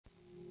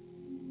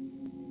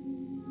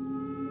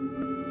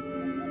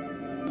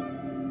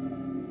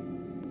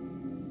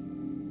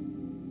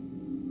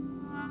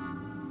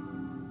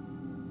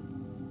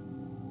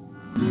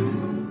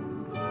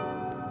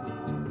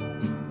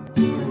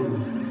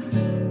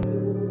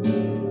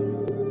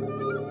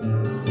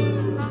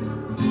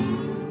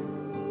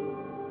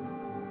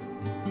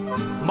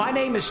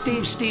name is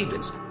Steve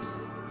Stevens,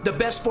 the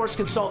best sports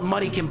consultant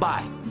money can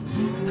buy.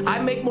 I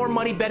make more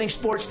money betting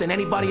sports than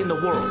anybody in the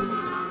world.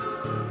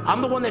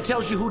 I'm the one that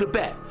tells you who to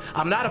bet.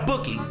 I'm not a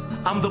bookie.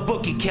 I'm the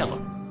bookie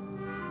killer.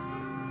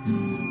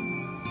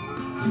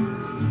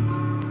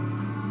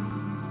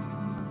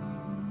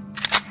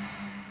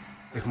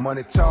 If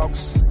money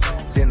talks,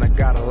 then I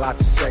got a lot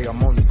to say.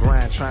 I'm on the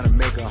grind trying to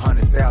make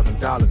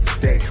 $100,000 a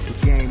day.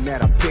 The game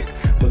that I pick,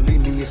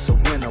 believe me, it's a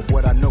winner.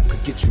 What I know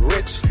could get you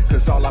rich,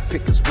 cause all I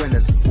pick is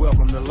winners.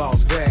 Welcome to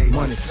Las Vegas.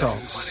 Money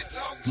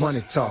talks,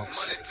 money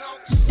talks.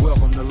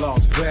 Welcome to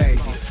Las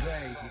Vegas.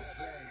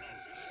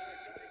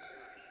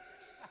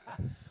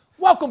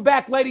 Welcome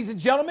back, ladies and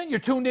gentlemen. You're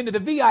tuned into the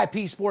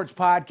VIP Sports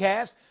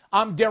Podcast.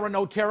 I'm Darren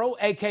Otero,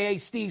 a.k.a.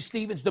 Steve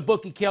Stevens, the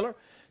bookie killer.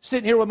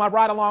 Sitting here with my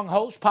ride-along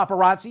host,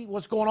 Paparazzi.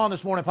 What's going on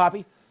this morning,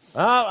 Poppy?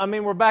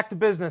 We're back to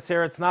business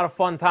here. It's not a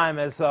fun time,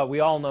 as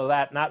we all know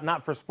that.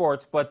 Not for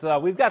sports,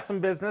 but we've got some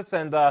business,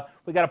 and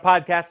we got a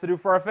podcast to do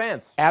for our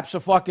fans.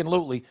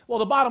 Abso-fucking-lutely. Well,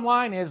 the bottom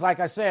line is, like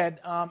I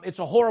said, it's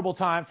a horrible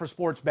time for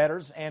sports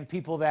bettors and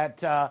people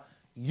that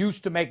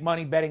used to make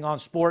money betting on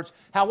sports.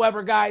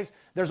 However, guys,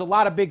 there's a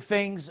lot of big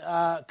things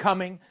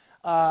coming.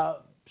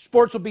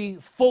 Sports will be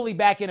fully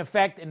back in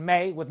effect in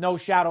May with no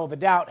shadow of a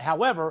doubt.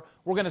 However,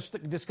 we're going to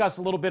discuss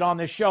a little bit on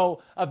this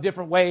show of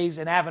different ways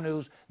and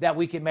avenues that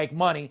we can make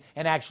money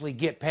and actually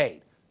get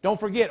paid. Don't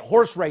forget,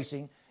 horse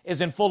racing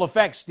is in full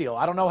effect still.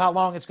 I don't know how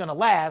long it's going to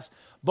last,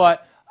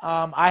 but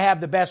I have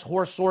the best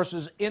horse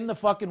sources in the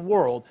fucking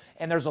world,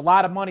 and there's a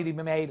lot of money to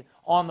be made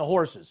on the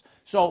horses.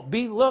 So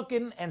be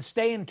looking and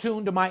staying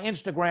tuned to my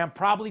Instagram.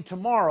 Probably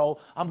tomorrow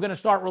I'm going to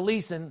start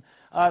releasing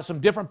some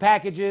different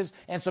packages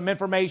and some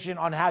information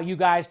on how you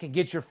guys can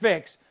get your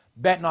fix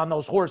betting on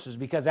those horses,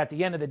 because at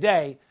the end of the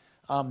day,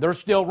 they're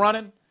still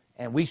running,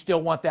 and we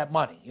still want that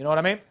money. You know what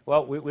I mean?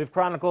 Well, we've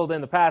chronicled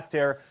in the past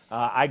here.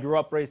 I grew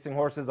up racing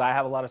horses. I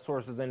have a lot of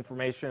sources of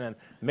information, and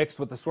mixed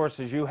with the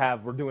sources you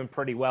have, we're doing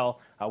pretty well.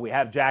 We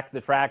have Jack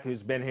the Track,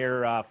 who's been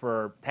here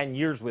for 10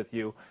 years with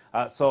you.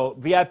 So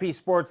VIP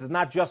Sports is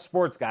not just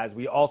sports, guys.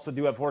 We also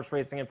do have horse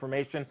racing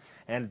information,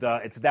 and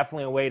it's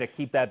definitely a way to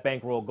keep that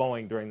bankroll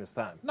going during this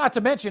time. Not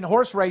to mention,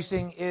 horse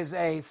racing is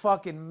a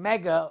fucking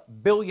mega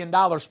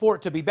billion-dollar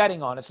sport to be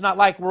betting on. It's not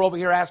like we're over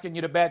here asking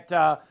you to bet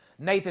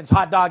Nathan's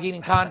hot dog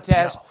eating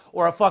contest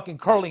or a fucking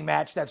curling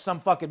match that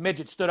some fucking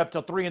midget stood up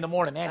till 3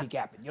 a.m.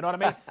 handicapping. You know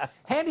what I mean?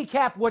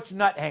 Handicap which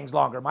nut hangs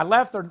longer, my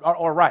left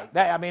or right?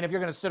 If you're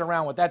going to sit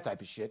around with that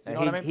type of shit. You know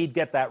what I mean? He'd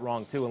get that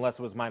wrong, too, unless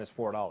it was minus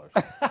 $4.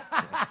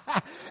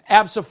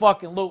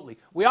 Abso-fucking-lutely.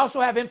 We also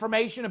have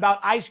information about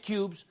Ice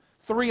Cube's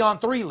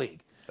 3-on-3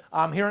 league.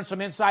 I'm hearing some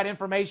inside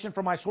information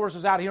from my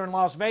sources out here in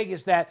Las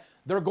Vegas that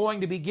they're going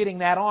to be getting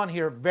that on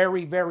here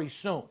very, very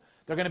soon.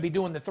 They're going to be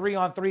doing the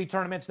 3-on-3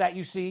 tournaments that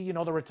you see, you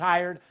know, the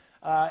retired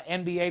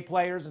NBA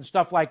players and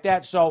stuff like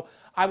that. So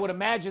I would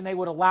imagine they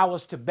would allow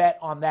us to bet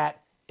on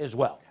that as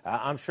well.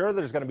 I'm sure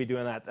there's going to be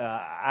doing that.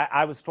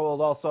 I was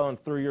told also, and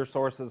through your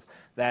sources,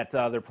 that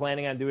they're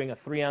planning on doing a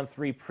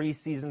 3-on-3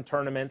 preseason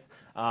tournament.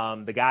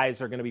 The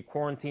guys are going to be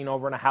quarantined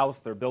over in a house.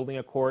 They're building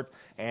a court,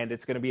 and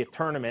it's going to be a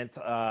tournament.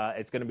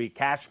 It's going to be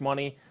cash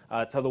money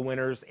to the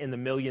winners in the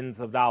millions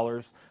of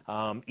dollars.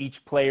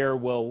 Each player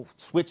will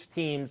switch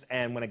teams,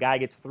 and when a guy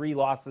gets 3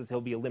 losses,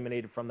 he'll be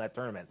eliminated from that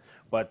tournament.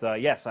 But,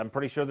 yes, I'm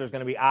pretty sure there's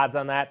going to be odds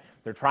on that.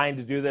 They're trying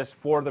to do this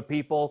for the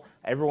people.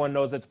 Everyone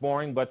knows it's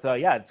boring, but,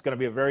 it's going to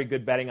be a very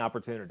good betting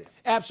opportunity.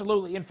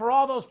 Absolutely. And for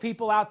all those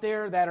people out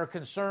there that are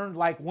concerned,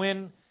 like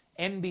when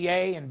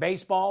NBA and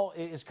baseball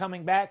is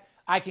coming back,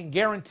 I can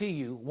guarantee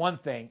you one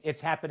thing, it's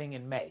happening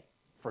in May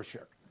for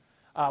sure.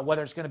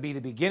 Whether it's going to be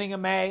the beginning of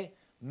May,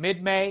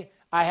 mid-May,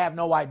 I have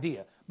no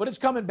idea. But it's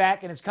coming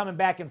back, and it's coming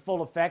back in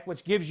full effect,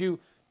 which gives you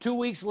 2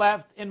 weeks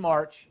left in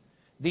March,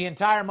 the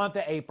entire month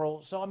of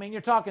April. So,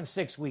 you're talking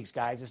 6 weeks,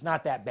 guys. It's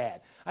not that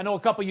bad. I know a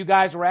couple of you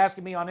guys were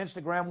asking me on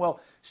Instagram, well,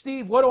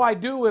 Steve, what do I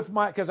do if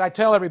because I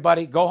tell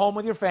everybody, go home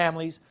with your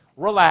families,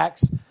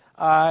 relax,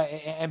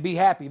 and be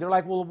happy. They're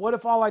like, well, what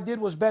if all I did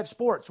was bet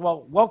sports?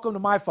 Well, welcome to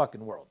my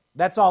fucking world.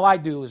 That's all I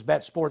do is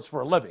bet sports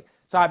for a living.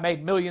 So I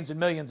made millions and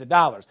millions of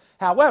dollars.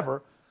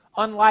 However,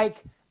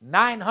 unlike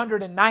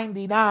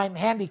 999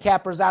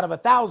 handicappers out of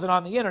 1,000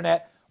 on the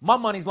internet, my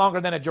money's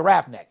longer than a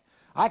giraffe neck.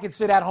 I could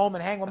sit at home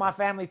and hang with my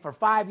family for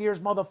 5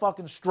 years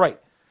motherfucking straight.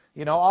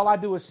 You know, all I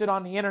do is sit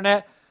on the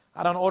internet.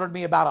 I done ordered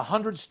me about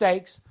 100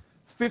 steaks,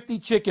 50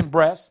 chicken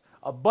breasts,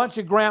 a bunch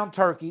of ground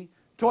turkey,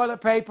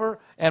 toilet paper,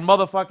 and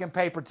motherfucking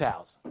paper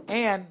towels.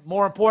 And,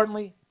 more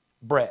importantly,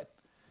 bread.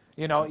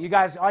 You know, you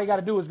guys, all you got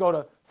to do is go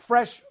to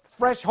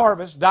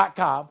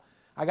freshharvest.com.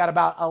 I got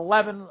about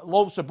 11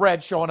 loaves of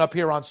bread showing up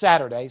here on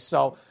Saturday.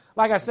 So,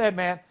 like I said,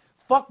 man,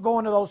 fuck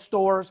going to those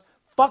stores.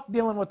 Fuck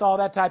dealing with all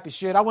that type of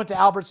shit. I went to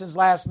Albertsons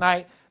last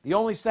night. The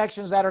only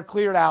sections that are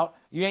cleared out,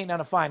 you ain't going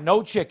to find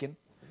no chicken.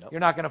 Nope. You're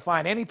not going to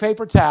find any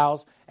paper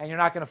towels, and you're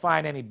not going to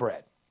find any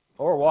bread.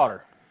 Or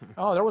water.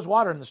 Oh, there was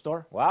water in the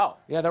store. Wow.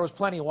 Yeah, there was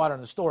plenty of water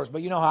in the stores.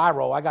 But you know how I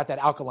roll. I got that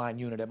alkaline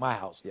unit at my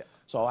house. Yeah.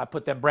 So I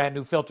put them brand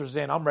new filters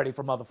in. I'm ready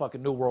for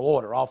motherfucking New World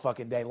Order all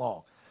fucking day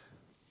long.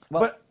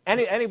 Well, but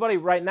anybody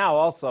right now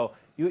also,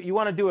 you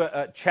want to do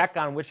a check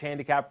on which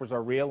handicappers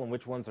are real and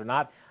which ones are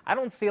not. I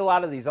don't see a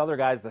lot of these other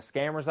guys, the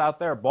scammers out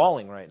there,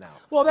 balling right now.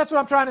 Well, that's what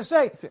I'm trying to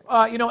say.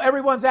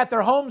 Everyone's at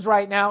their homes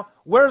right now.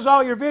 Where's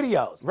all your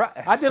videos? Right.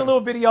 I did a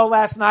little video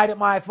last night at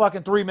my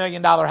fucking $3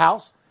 million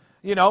house.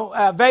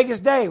 Vegas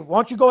Dave, why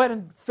don't you go ahead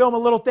and film a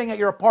little thing at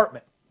your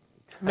apartment,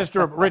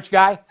 Mr. Rich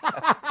Guy?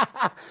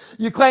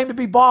 You claim to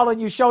be balling,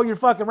 you show your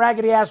fucking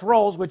raggedy-ass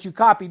rolls, which you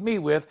copied me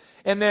with,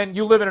 and then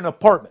you live in an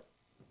apartment.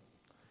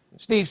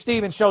 Steve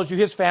Stevens shows you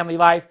his family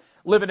life,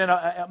 living in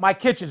my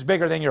kitchen's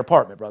bigger than your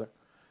apartment, brother.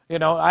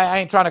 I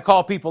ain't trying to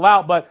call people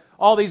out, but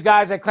all these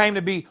guys that claim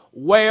to be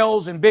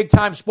whales and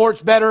big-time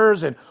sports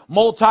bettors and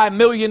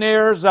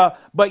multi-millionaires,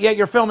 but yet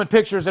you're filming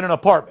pictures in an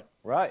apartment.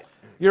 Right.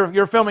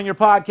 You're filming your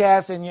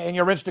podcast and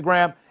your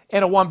Instagram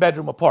in a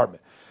one-bedroom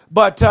apartment.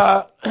 But,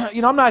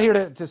 I'm not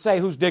here to say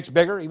whose dick's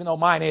bigger, even though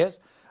mine is.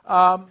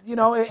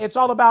 It's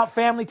all about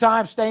family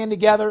time, staying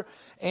together.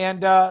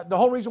 And the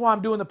whole reason why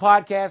I'm doing the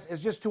podcast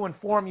is just to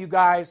inform you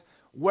guys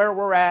where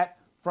we're at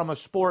from a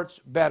sports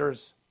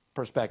bettor's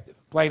perspective.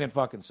 Plain and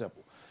fucking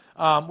simple.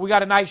 We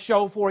got a nice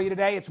show for you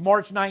today. It's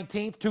March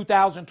 19th,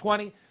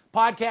 2020,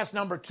 podcast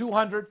number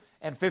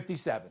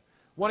 257.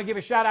 Want to give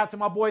a shout out to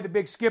my boy, the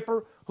Big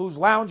Skipper, who's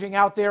lounging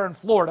out there in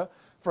Florida.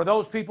 For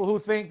those people who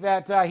think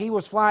that he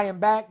was flying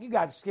back, you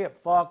got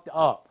Skip fucked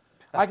up.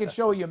 I can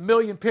show you a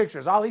million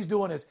pictures. All he's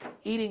doing is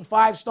eating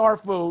 5-star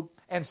food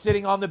and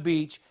sitting on the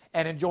beach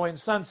and enjoying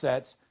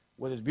sunsets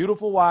with his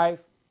beautiful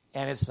wife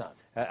and his son.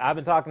 I've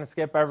been talking to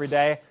Skip every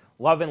day.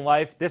 Loving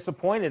life,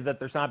 disappointed that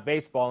there's not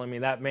baseball. I mean,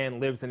 that man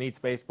lives and eats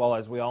baseball,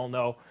 as we all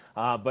know.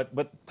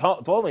 But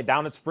told me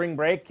down at spring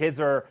break,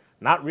 kids are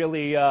not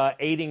really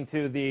aiding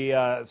to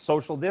the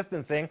social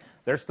distancing.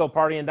 They're still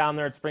partying down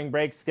there at spring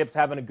break. Skip's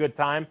having a good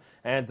time,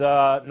 and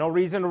no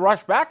reason to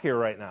rush back here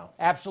right now.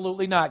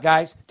 Absolutely not,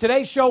 guys.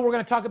 Today's show, we're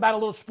going to talk about a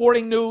little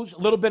sporting news, a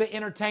little bit of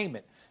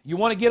entertainment. You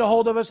want to get a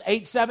hold of us,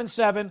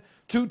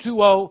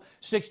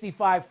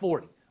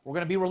 877-220-6540. We're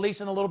going to be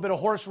releasing a little bit of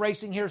horse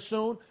racing here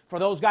soon. For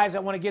those guys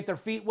that want to get their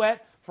feet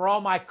wet, for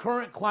all my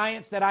current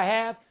clients that I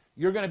have,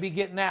 you're going to be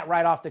getting that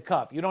right off the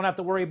cuff. You don't have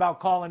to worry about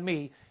calling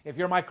me. If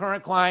you're my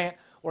current client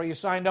or you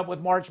signed up with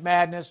March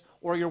Madness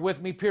or you're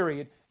with me,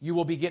 period, you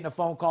will be getting a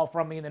phone call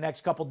from me in the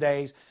next couple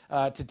days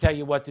to tell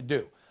you what to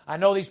do. I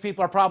know these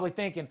people are probably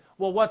thinking,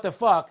 well, what the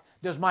fuck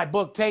does my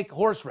book take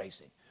horse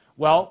racing?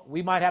 Well,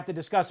 we might have to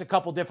discuss a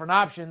couple different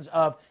options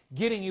of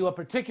getting you a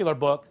particular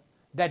book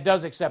that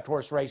does accept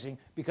horse racing,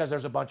 because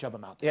there's a bunch of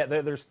them out there.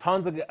 Yeah, there's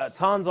tons,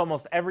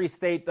 almost every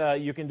state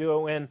you can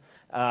do it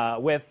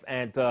with,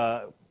 and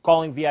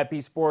calling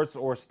VIP Sports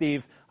or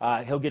Steve,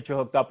 he'll get you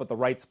hooked up with the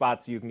right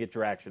spot so you can get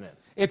your action in.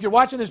 If you're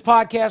watching this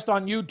podcast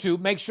on YouTube,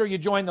 make sure you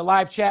join the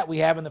live chat we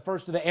have in the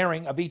first of the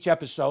airing of each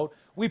episode.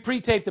 We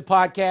pre-tape the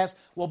podcast.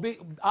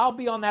 I'll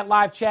be on that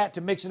live chat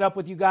to mix it up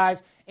with you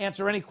guys,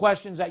 answer any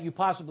questions that you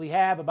possibly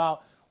have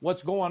about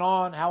what's going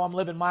on, how I'm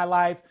living my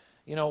life,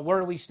 where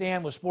do we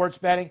stand with sports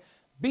betting.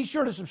 Be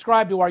sure to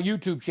subscribe to our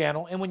YouTube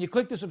channel, and when you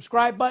click the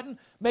subscribe button,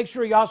 make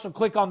sure you also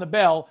click on the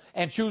bell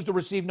and choose to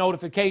receive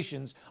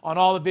notifications on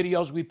all the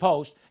videos we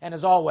post. And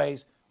as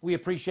always, we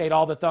appreciate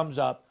all the thumbs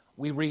up.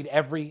 We read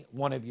every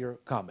one of your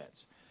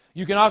comments.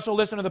 You can also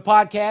listen to the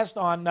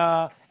podcast on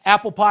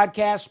Apple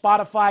Podcasts,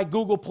 Spotify,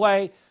 Google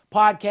Play,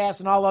 Podcasts,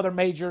 and all other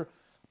major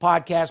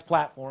podcast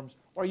platforms.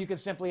 Or you can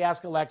simply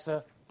ask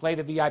Alexa, play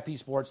the VIP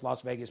Sports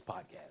Las Vegas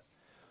podcast.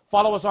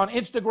 Follow us on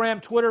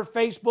Instagram, Twitter,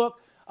 Facebook.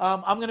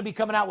 I'm going to be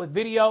coming out with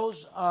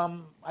videos.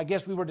 I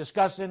guess we were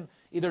discussing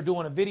either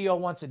doing a video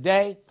once a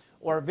day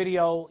or a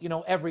video,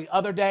 every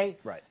other day,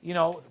 right?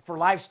 For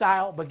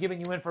lifestyle, but giving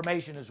you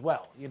information as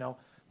well,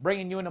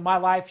 bringing you into my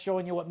life,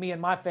 showing you what me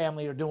and my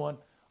family are doing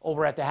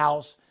over at the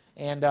house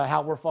and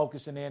how we're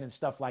focusing in and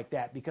stuff like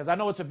that. Because I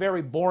know it's a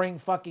very boring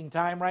fucking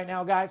time right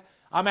now, guys.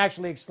 I'm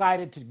actually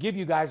excited to give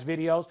you guys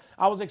videos.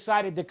 I was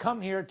excited to come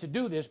here to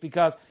do this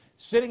because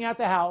sitting at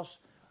the house,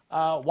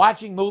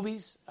 watching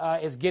movies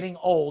is getting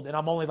old, and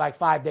I'm only like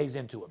 5 days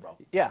into it, bro.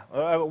 Yeah,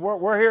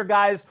 we're here,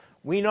 guys.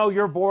 We know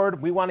you're bored.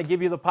 We want to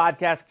give you the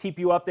podcast, keep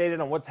you updated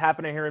on what's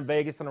happening here in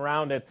Vegas and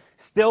around, and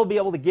still be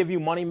able to give you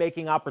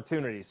money-making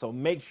opportunities. So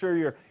make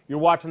sure you're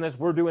watching this.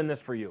 We're doing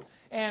this for you.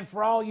 And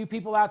for all you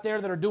people out there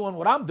that are doing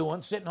what I'm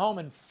doing, sitting home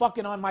and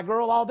fucking on my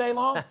girl all day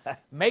long,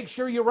 make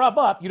sure you rub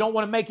up. You don't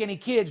want to make any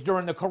kids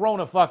during the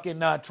corona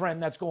fucking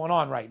trend that's going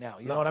on right now.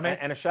 You know what I mean?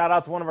 And a shout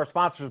out to one of our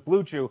sponsors,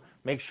 Blue Chew.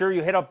 Make sure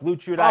you hit up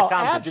BlueChew.com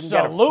so you can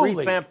get a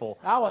free sample.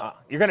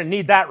 You're going to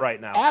need that right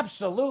now.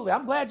 Absolutely.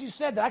 I'm glad you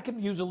said that. I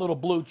can use a little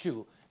Blue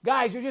Chew.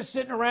 Guys, you're just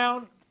sitting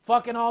around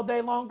fucking all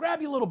day long.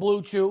 Grab your little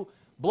Blue Chew,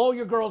 blow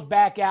your girl's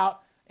back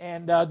out,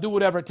 and do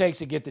whatever it takes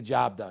to get the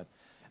job done.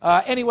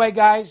 Anyway,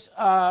 guys,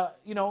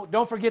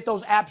 don't forget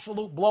those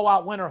absolute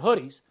blowout winter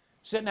hoodies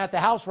sitting at the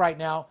house right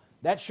now.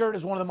 That shirt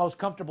is one of the most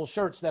comfortable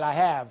shirts that I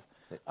have,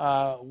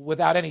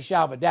 without any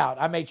shadow of a doubt.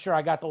 I made sure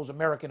I got those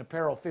American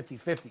Apparel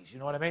 50/50s. You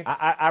know what I mean?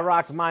 I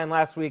rocked mine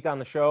last week on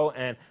the show,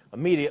 and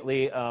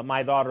immediately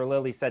my daughter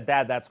Lily said,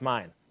 "Dad, that's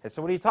mine." I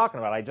said, "What are you talking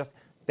about?"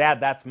 Dad,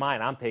 that's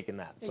mine. I'm taking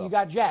that. So. You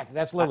got jacked.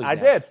 That's Lily's. I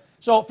now. did.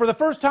 So for the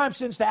first time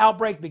since the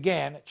outbreak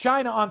began,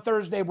 China on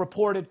Thursday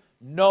reported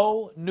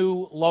no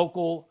new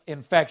local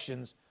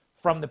infections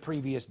from the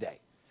previous day.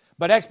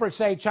 But experts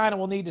say China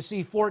will need to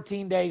see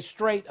 14 days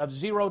straight of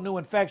zero new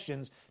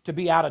infections to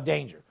be out of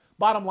danger.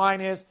 Bottom line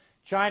is,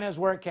 China is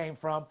where it came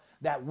from.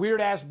 That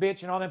weird-ass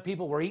bitch and all them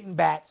people were eating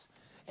bats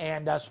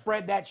and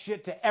spread that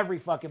shit to every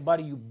fucking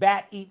buddy, you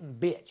bat-eating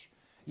bitch.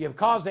 You have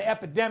caused the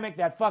epidemic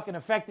that fucking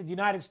affected the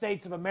United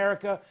States of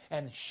America,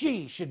 and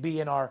she should be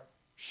in our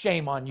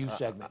shame on you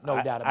segment, no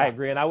doubt about it. I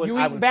agree. And you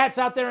eating bats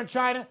out there in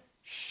China?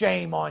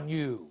 Shame on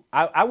you.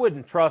 I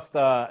wouldn't trust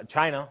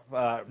China,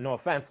 no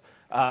offense,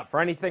 for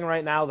anything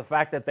right now. The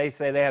fact that they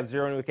say they have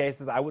zero new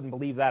cases, I wouldn't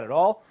believe that at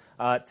all.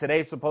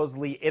 Today,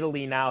 supposedly,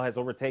 Italy now has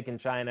overtaken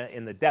China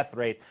in the death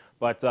rate,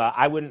 but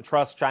I wouldn't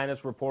trust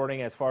China's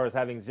reporting as far as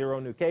having zero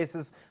new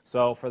cases.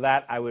 So for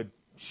that, I would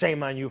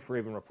shame on you for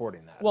even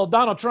reporting that. Well,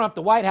 Donald Trump,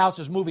 the White House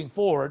is moving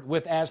forward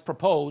with, as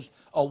proposed,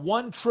 a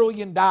 $1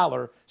 trillion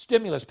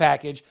stimulus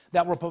package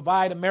that will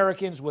provide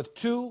Americans with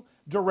 2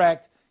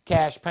 direct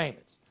cash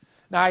payments.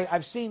 Now,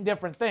 I've seen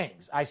different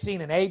things. I've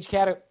seen an age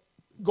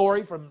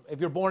category from if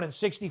you're born in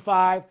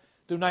 65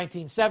 through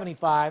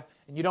 1975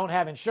 and you don't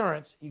have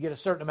insurance, you get a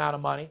certain amount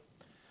of money.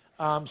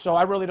 So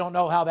I really don't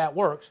know how that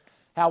works.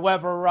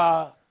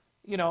 However,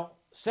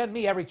 send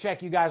me every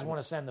check you guys want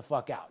to send the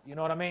fuck out. You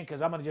know what I mean?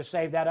 Because I'm going to just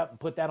save that up and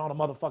put that on a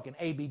motherfucking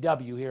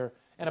ABW here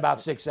in about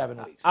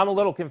 6-7 weeks. I'm a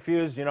little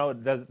confused.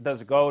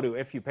 Does it go to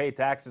if you pay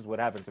taxes? What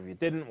happens if you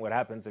didn't? What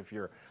happens if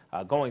you're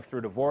going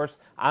through divorce?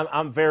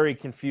 I'm very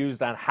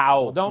confused on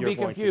how. Well, don't you're be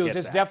going to confused. get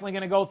It's that. definitely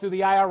going to go through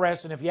the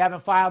IRS, and if you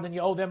haven't filed and you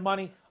owe them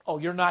money,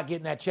 you're not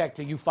getting that check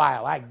till you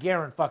file. I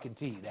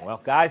guarantee you that.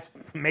 Well, guys,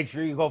 make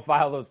sure you go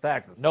file those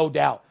taxes. No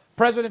doubt.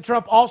 President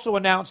Trump also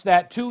announced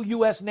that 2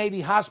 U.S. Navy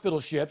hospital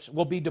ships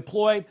will be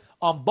deployed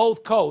on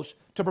both coasts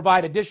to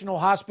provide additional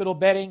hospital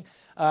bedding,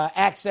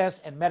 access,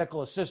 and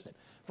medical assistance.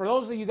 For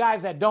those of you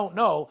guys that don't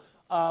know,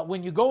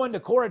 when you go into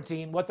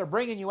quarantine, what they're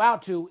bringing you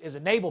out to is a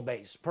naval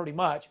base, pretty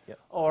much, yep.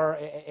 or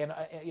an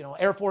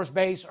Air Force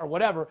base or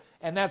whatever,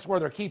 and that's where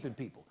they're keeping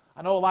people.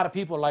 I know a lot of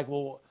people are like,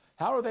 well,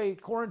 how are they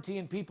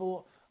quarantining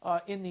people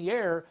in the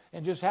air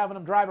and just having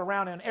them drive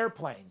around in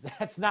airplanes?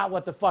 That's not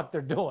what the fuck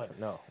they're doing.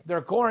 No.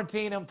 They're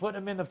quarantining them,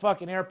 putting them in the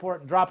fucking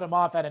airport and dropping them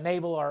off at a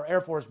naval or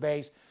Air Force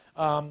base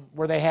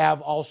where they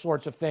have all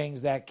sorts of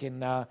things that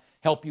can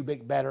help you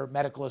get better,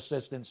 medical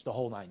assistance, the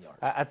whole 9 yards.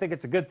 I think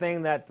it's a good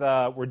thing that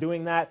we're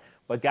doing that.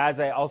 But, guys,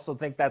 I also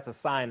think that's a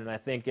sign, and I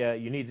think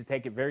you need to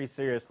take it very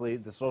seriously,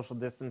 the social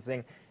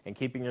distancing and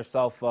keeping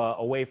yourself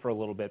away for a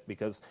little bit,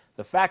 because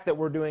the fact that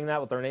we're doing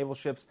that with our naval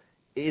ships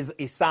is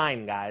a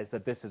sign, guys,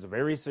 that this is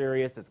very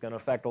serious. It's going to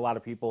affect a lot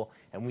of people,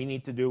 and we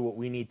need to do what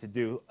we need to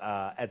do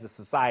as a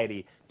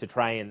society to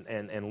try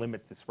and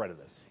limit the spread of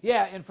this.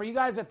 Yeah, and for you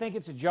guys that think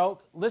it's a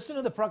joke, listen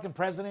to the fucking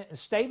president and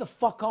stay the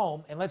fuck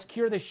home, and let's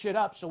cure this shit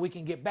up so we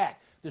can get back.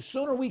 The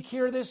sooner we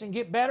cure this and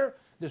get better,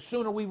 the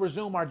sooner we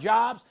resume our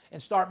jobs and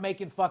start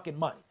making fucking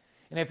money.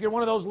 And if you're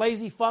one of those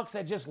lazy fucks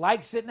that just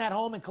like sitting at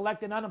home and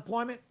collecting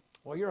unemployment,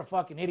 well, you're a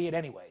fucking idiot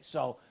anyway.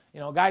 So,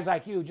 guys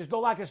like you, just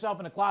go lock yourself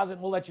in a closet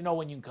and we'll let you know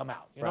when you can come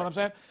out. You know what I'm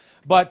saying?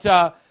 But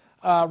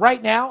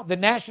right now, the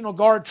National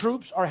Guard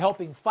troops are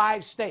helping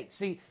 5 states.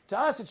 See, to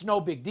us, it's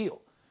no big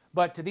deal.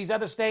 But to these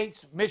other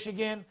states,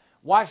 Michigan,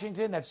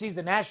 Washington, that sees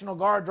the National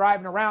Guard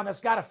driving around, that's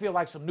got to feel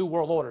like some New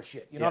World Order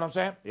shit. You know what I'm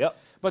saying? Yep.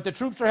 But the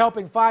troops are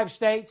helping 5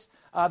 states,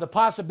 the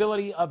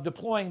possibility of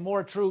deploying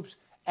more troops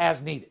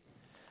as needed.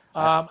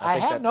 I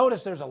have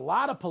noticed there's a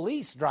lot of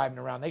police driving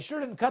around. They sure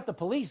didn't cut the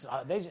police.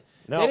 They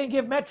didn't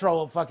give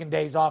Metro fucking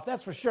days off,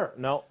 that's for sure.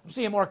 No. I'm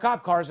seeing more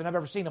cop cars than I've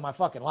ever seen in my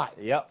fucking life.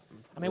 Yep.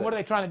 I mean, what are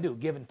they trying to do?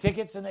 Giving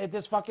tickets at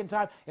this fucking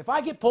time? If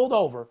I get pulled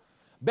over,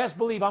 best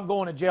believe I'm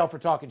going to jail for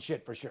talking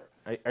shit for sure.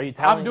 Are you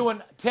telling I'm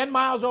doing 10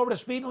 miles over the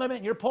speed limit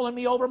and you're pulling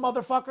me over,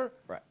 motherfucker?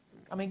 Right.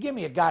 I mean, give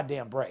me a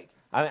goddamn break.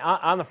 I mean,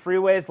 on the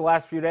freeways the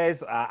last few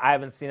days, I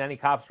haven't seen any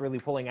cops really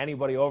pulling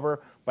anybody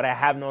over, but I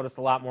have noticed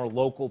a lot more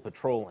local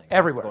patrolling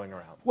everywhere going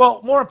around.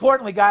 Well, more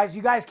importantly, guys,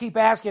 you guys keep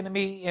asking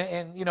me,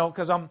 and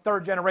because I'm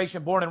third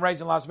generation born and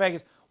raised in Las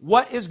Vegas,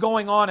 what is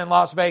going on in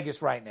Las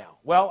Vegas right now?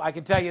 Well, I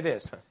can tell you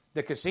this.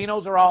 The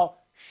casinos are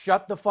all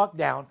shut the fuck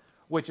down,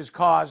 which has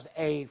caused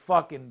a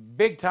fucking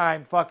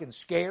big-time fucking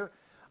scare.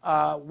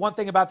 One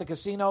thing about the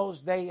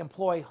casinos, they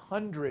employ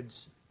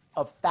hundreds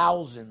of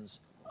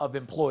thousands of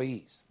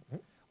employees.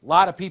 A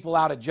lot of people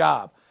out of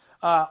job.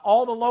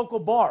 All the local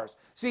bars.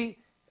 See,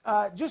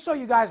 just so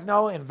you guys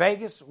know, in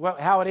Vegas,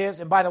 how it is,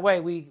 and by the way,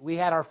 we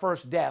had our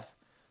first death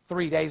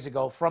 3 days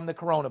ago from the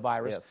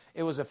coronavirus. Yes.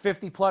 It was a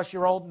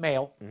 50-plus-year-old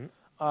male.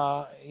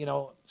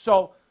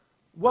 So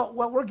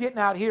what we're getting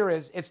out here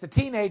is it's the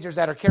teenagers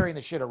that are carrying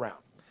the shit around.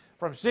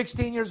 From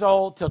 16 years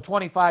old till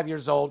 25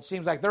 years old,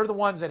 seems like they're the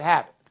ones that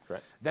have it.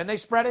 Correct. Then they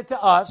spread it to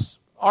us,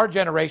 our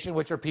generation,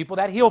 which are people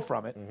that heal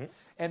from it.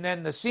 And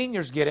then the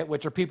seniors get it,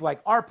 which are people like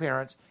our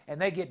parents,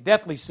 and they get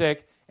deathly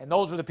sick, and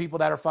those are the people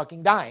that are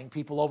fucking dying,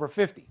 people over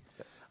 50.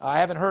 I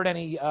haven't heard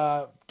any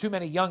too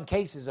many young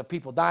cases of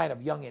people dying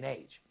of young in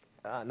age.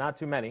 Not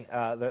too many.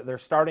 They're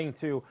starting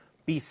to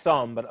be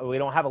some, but we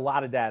don't have a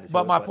lot of data.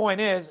 But my point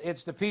is,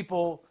 it's the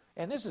people,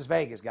 and this is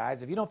Vegas,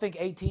 guys. If you don't think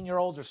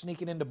 18-year-olds are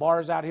sneaking into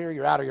bars out here,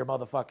 you're out of your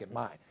motherfucking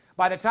mind.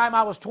 By the time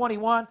I was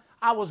 21,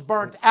 I was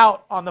burnt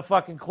out on the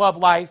fucking club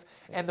life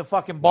and the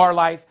fucking bar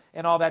life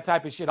and all that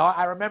type of shit.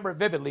 I remember it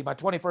vividly, my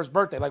 21st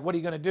birthday. Like, what are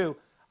you going to do?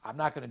 I'm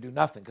not going to do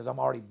nothing because I'm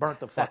already burnt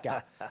the fuck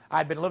out.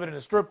 I'd been living in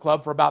a strip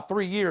club for about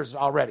 3 years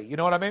already. You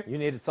know what I mean? You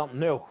needed something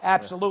new.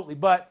 Absolutely.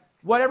 But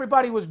what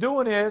everybody was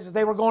doing is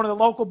they were going to the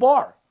local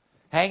bar,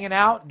 hanging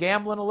out,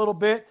 gambling a little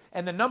bit.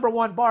 And the number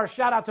one bar,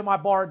 shout out to my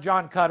bar,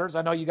 John Cutter's.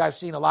 I know you guys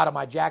seen a lot of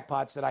my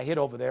jackpots that I hit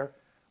over there.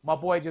 My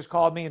boy just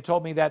called me and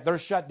told me that they're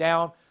shut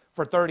down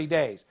for 30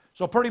 days.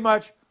 So pretty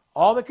much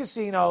all the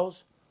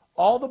casinos,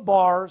 all the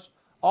bars,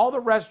 all the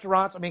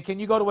restaurants. I mean, can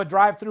you go to a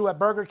drive-thru at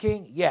Burger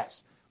King?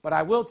 Yes. But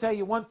I will tell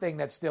you one thing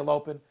that's still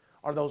open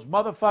are those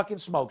motherfucking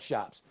smoke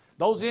shops.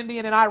 Those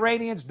Indian and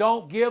Iranians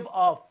don't give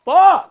a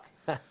fuck.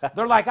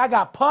 They're like, I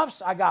got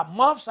puffs, I got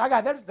muffs,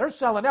 they're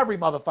selling every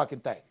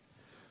motherfucking thing.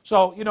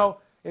 So, you know,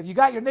 if you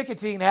got your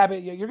nicotine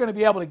habit, you're going to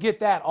be able to get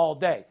that all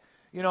day.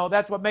 You know,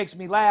 that's what makes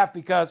me laugh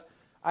because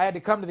I had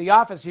to come to the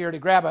office here to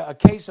grab a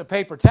case of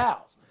paper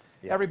towels.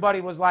 Yeah.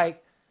 Everybody was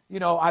like, you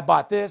know, I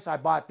bought this, I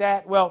bought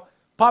that. Well,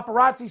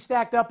 paparazzi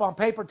stacked up on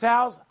paper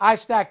towels. I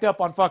stacked up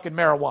on fucking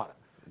marijuana.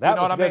 That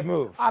was a good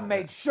move. I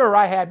made sure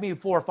I had me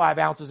 4 or 5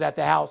 ounces at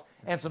the house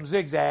and some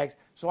zigzags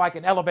so I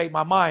can elevate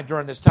my mind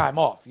during this time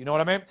off. You know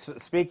what I mean?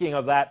 Speaking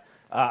of that,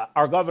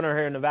 our governor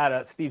here in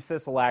Nevada, Steve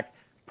Sisolak,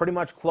 pretty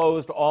much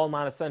closed all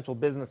non-essential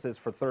businesses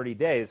for 30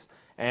 days.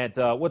 And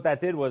what that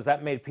did was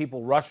that made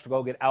people rush to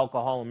go get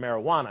alcohol and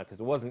marijuana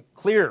because it wasn't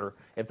clear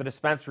if the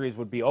dispensaries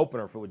would be open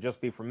or if it would just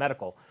be for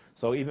medical.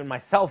 So even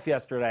myself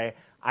yesterday,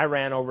 I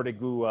ran over to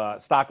go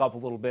stock up a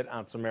little bit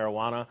on some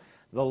marijuana.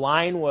 The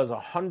line was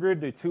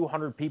 100 to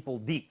 200 people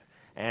deep.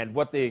 And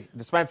what the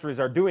dispensaries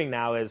are doing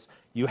now is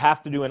you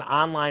have to do an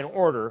online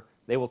order.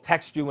 They will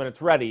text you when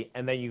it's ready,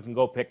 and then you can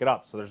go pick it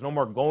up. So there's no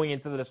more going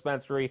into the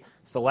dispensary,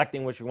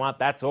 selecting what you want.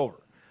 That's over.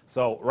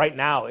 So right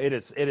now it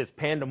is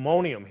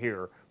pandemonium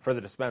here for the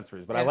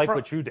dispensaries. But I like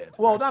what you did.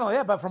 Well, not only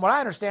that, but from what I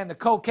understand, the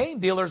cocaine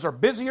dealers are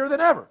busier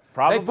than ever.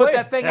 Probably. They put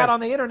that thing out on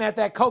the internet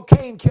that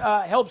cocaine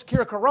helps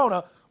cure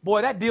corona.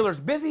 Boy, that dealer's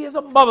busy as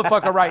a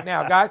motherfucker right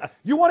now, guys.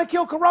 You want to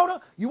kill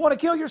corona? You want to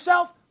kill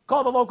yourself?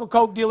 Call the local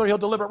coke dealer. He'll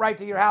deliver it right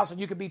to your house, and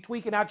you can be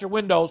tweaking out your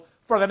windows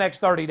for the next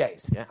 30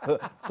 days. Yeah.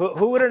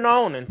 Who would have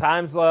known in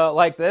times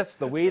like this,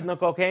 the weed and the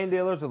cocaine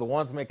dealers are the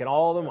ones making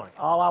all the money.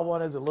 All I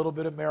want is a little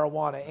bit of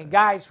marijuana. And,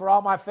 guys, for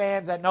all my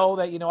fans that know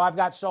that, you know, I've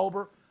got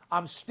sober,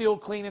 I'm still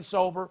clean and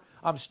sober.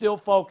 I'm still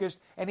focused.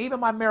 And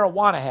even my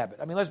marijuana habit.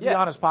 I mean, let's be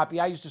honest,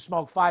 Poppy. I used to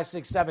smoke 5,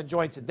 6, 7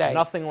 joints a day.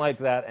 Nothing like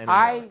that anymore.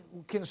 I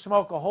can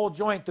smoke a whole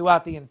joint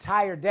throughout the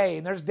entire day.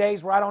 And there's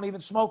days where I don't even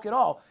smoke at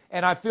all.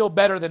 And I feel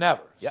better than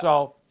ever. Yep.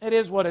 So it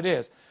is what it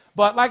is.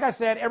 But like I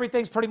said,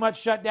 everything's pretty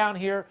much shut down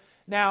here.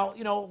 Now,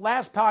 you know,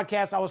 last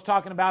podcast I was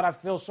talking about, I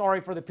feel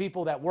sorry for the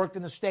people that worked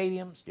in the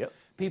stadiums. Yep.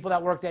 People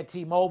that worked at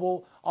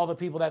T-Mobile, all the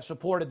people that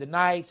supported the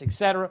Knights,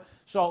 etc.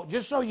 So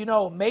just so you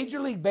know, Major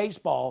League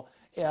Baseball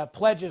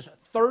pledges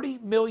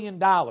 $30 million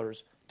to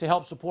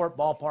help support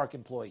ballpark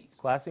employees.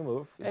 Classy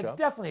move. It's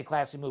definitely a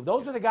classy move.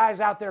 Those are the guys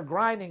out there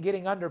grinding,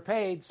 getting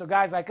underpaid, so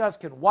guys like us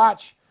can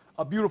watch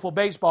a beautiful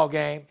baseball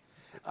game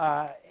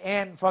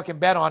and fucking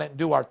bet on it and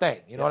do our thing.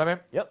 You know what I mean?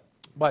 Yep.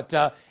 But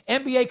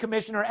NBA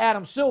Commissioner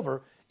Adam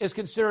Silver is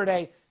considered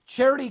a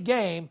charity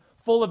game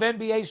full of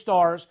NBA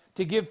stars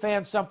to give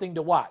fans something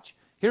to watch.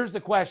 Here's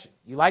the question.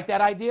 You like that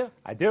idea?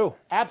 I do.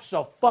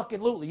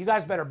 Abso-fucking-lutely. You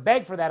guys better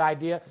beg for that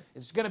idea.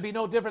 It's going to be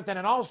no different than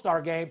an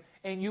all-star game,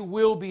 and you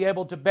will be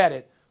able to bet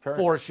it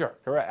for sure.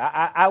 Correct.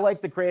 I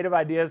like the creative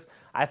ideas.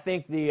 I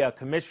think the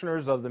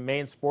commissioners of the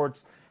main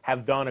sports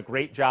have done a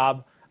great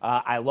job.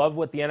 I love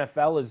what the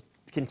NFL has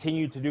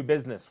continued to do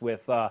business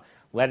with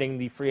letting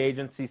the free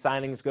agency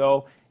signings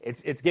go.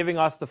 It's giving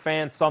us, the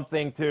fans,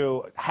 something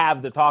to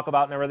have to talk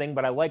about and everything,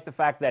 but I like the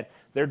fact that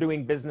they're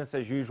doing business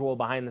as usual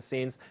behind the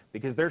scenes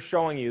because they're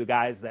showing you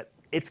guys that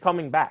it's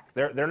coming back.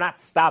 They're not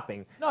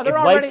stopping. No, they're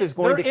already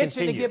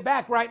itching to get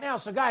back right now.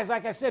 So, guys,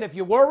 like I said, if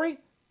you worry,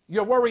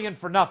 you're worrying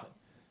for nothing.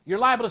 You're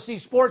liable to see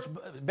sports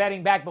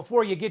betting back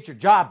before you get your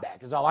job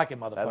back, is all I can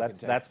motherfucking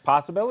say. That's a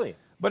possibility.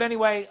 But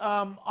anyway,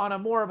 on a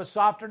more of a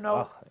softer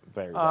note,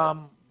 very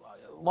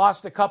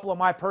lost a couple of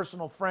my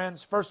personal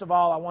friends. First of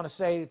all, I want to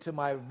say to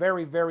my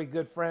very, very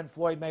good friend,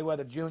 Floyd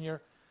Mayweather Jr.,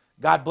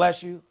 God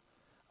bless you.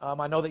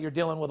 I know that you're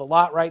dealing with a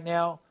lot right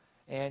now.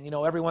 And, you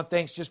know, everyone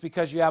thinks just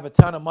because you have a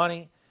ton of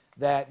money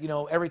that, you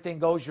know, everything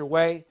goes your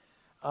way.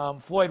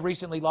 Floyd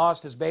recently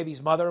lost his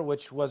baby's mother,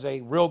 which was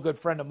a real good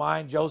friend of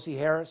mine, Josie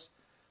Harris.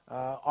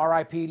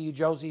 R.I.P. to you,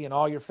 Josie, and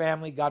all your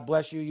family. God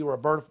bless you. You were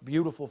a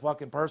beautiful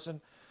fucking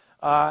person.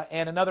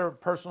 And another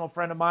personal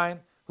friend of mine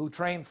who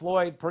trained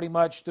Floyd pretty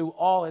much through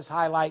all his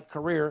highlight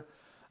career,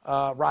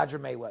 Roger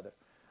Mayweather.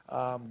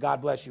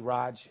 God bless you,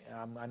 Raj.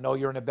 I know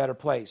you're in a better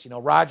place. You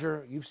know,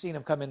 Roger, you've seen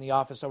him come in the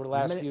office over the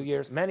last few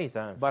years. Many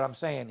times. But I'm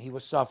saying he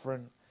was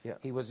suffering. Yeah.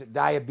 He was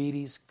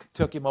diabetes,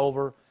 took him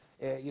over.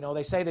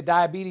 They say that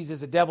diabetes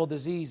is a devil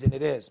disease, and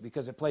it is,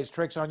 because it plays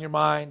tricks on your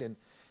mind, and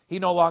he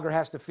no longer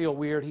has to feel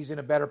weird. He's in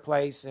a better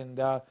place. And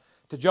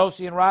to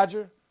Josie and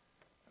Roger,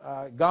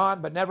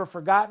 gone but never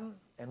forgotten,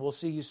 and we'll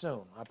see you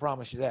soon. I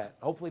promise you that.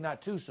 Hopefully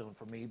not too soon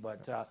for me,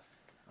 but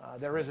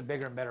there is a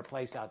bigger and better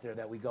place out there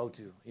that we go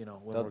to,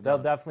 when they'll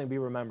definitely be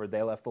remembered.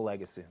 They left a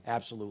legacy.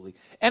 Absolutely.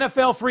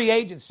 NFL free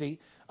agency.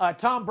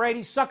 Tom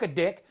Brady, suck a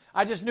dick.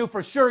 I just knew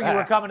for sure you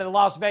were coming to the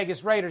Las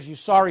Vegas Raiders, you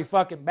sorry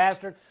fucking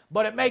bastard.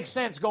 But it makes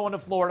sense going to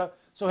Florida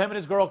so him and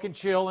his girl can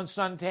chill and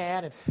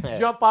suntan and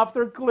jump off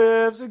their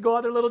cliffs and go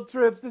on their little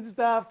trips and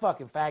stuff.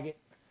 Fucking faggot.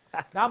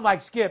 Now I'm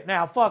like Skip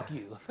now. Fuck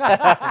you.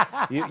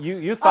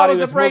 you thought he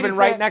was moving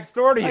right next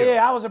door to you.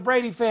 Yeah, I was a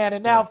Brady fan,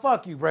 and now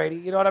fuck you, Brady.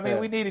 You know what I mean?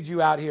 We needed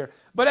you out here.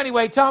 But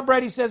anyway, Tom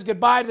Brady says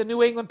goodbye to the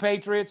New England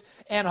Patriots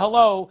and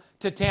hello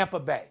to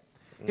Tampa Bay.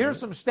 Here's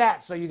some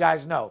stats so you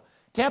guys know.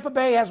 Tampa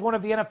Bay has one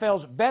of the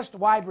NFL's best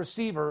wide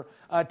receiver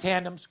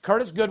tandems,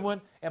 Curtis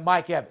Goodwin and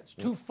Mike Evans.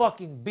 Two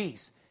fucking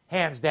beasts,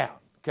 hands down,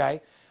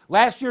 okay?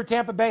 Last year,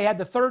 Tampa Bay had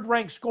the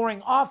third-ranked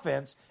scoring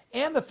offense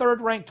and the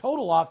third-ranked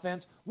total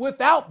offense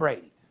without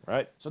Brady.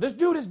 Right. So this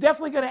dude is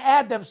definitely going to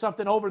add them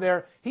something over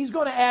there. He's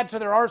going to add to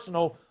their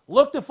arsenal.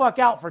 Look the fuck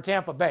out for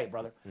Tampa Bay,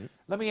 brother.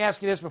 Let me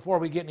ask you this before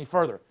we get any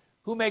further.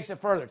 Who makes it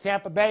further,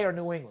 Tampa Bay or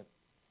New England?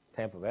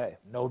 Tampa Bay.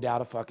 No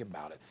doubt a fucking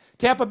about it.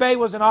 Tampa Bay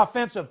was an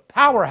offensive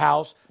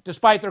powerhouse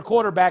despite their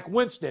quarterback,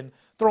 Winston,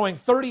 throwing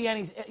 30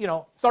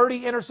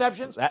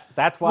 interceptions,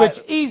 that's why, which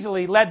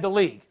easily led the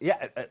league.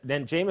 Yeah,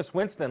 then Jameis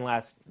Winston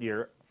last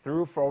year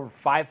threw for over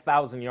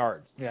 5,000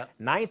 yards. Yeah.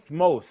 Ninth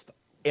most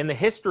in the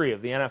history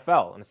of the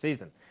NFL in a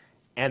season.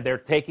 And they're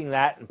taking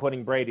that and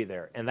putting Brady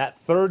there. And that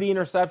 30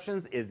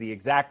 interceptions is the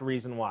exact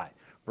reason why.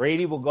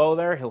 Brady will go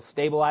there. He'll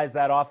stabilize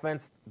that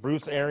offense.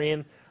 Bruce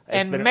Arians.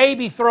 And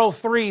maybe throw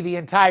 3 the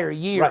entire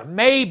year. Right.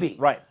 Maybe.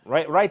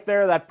 Right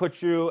there, that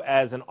puts you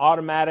as an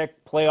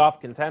automatic playoff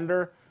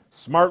contender.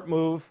 Smart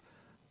move.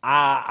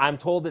 I'm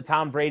told that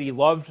Tom Brady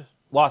loved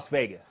Las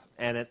Vegas.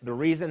 And the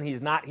reason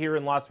he's not here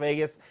in Las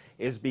Vegas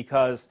is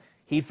because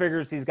he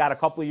figures he's got a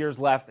couple of years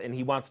left and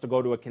he wants to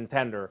go to a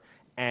contender.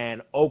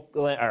 And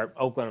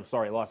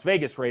Las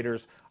Vegas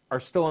Raiders are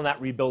still in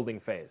that rebuilding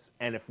phase.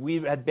 And if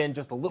we had been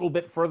just a little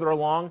bit further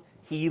along,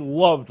 he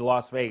loved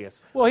Las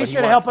Vegas. Well, he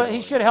should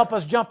help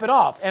us jump it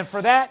off. And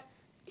for that,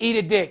 eat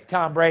a dick,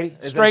 Tom Brady.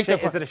 Is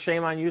it a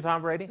shame on you,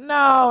 Tom Brady?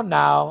 No.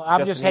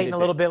 I'm just hating a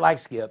little bit like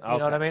Skip. You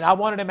know what I mean? I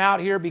wanted him out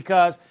here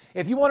because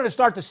if you wanted to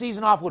start the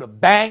season off with a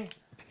bang,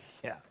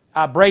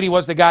 Brady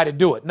was the guy to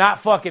do it. Not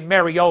fucking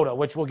Mariota,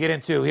 which we'll get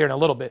into here in a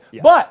little bit.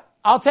 Yeah. But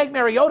I'll take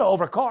Mariota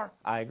over Carr.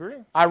 I agree.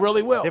 I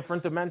really will.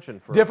 Different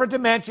dimension. Different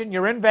dimension.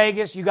 You're in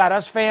Vegas. You got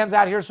us fans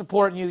out here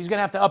supporting you. He's going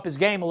to have to up his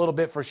game a little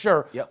bit for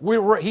sure. Yep.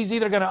 He's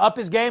either going to up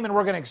his game and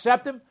we're going to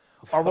accept him,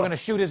 or we're going to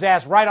shoot his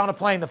ass right on a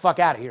plane the fuck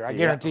out of here. I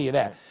guarantee you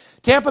that.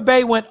 Tampa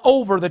Bay went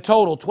over the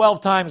total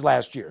 12 times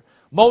last year,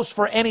 most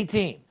for any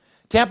team.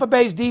 Tampa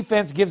Bay's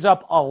defense gives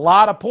up a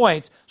lot of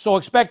points, so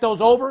expect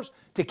those overs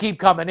to keep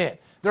coming in.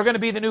 They're going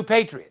to be the new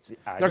Patriots.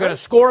 They're going to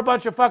score a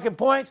bunch of fucking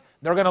points.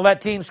 They're going to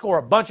let teams score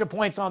a bunch of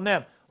points on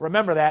them.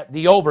 Remember that,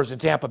 the overs in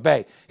Tampa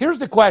Bay. Here's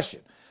the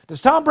question.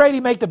 Does Tom Brady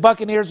make the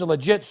Buccaneers a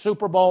legit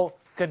Super Bowl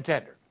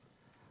contender?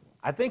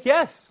 I think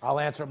yes. I'll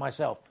answer it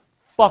myself.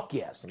 Fuck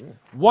yes.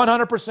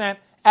 100%,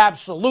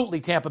 absolutely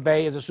Tampa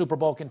Bay is a Super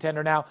Bowl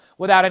contender now,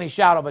 without any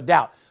shadow of a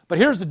doubt. But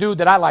here's the dude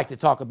that I like to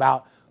talk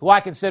about, who I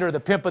consider the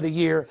pimp of the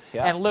year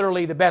and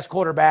literally the best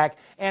quarterback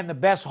and the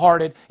best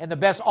hearted and the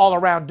best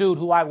all-around dude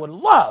who I would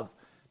love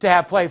to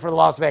have play for the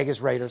Las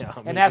Vegas Raiders.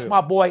 And that's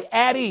my boy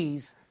at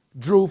ease,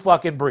 Drew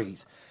fucking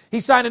Brees. He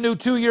signed a new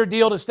 2-year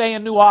deal to stay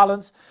in New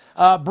Orleans.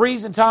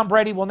 Brees and Tom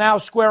Brady will now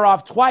square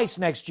off twice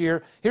next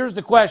year. Here's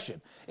the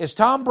question. Is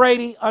Tom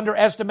Brady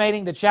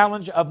underestimating the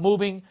challenge of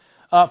moving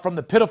from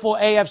the pitiful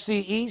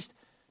AFC East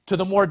to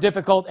the more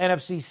difficult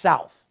NFC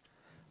South?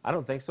 I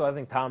don't think so. I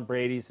think Tom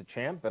Brady's a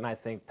champ, and I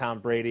think Tom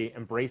Brady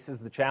embraces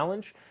the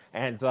challenge.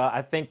 And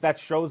I think that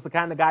shows the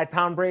kind of guy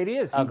Tom Brady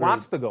is. He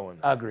wants to go in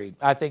there. Agreed.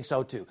 I think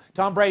so, too.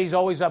 Tom Brady's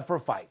always up for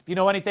a fight. If you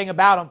know anything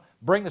about him,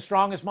 bring the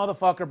strongest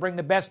motherfucker, bring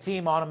the best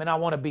team on him, and I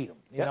want to beat him,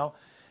 you know?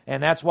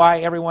 And that's why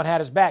everyone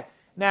had his back.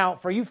 Now,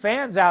 for you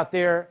fans out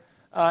there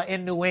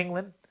in New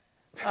England,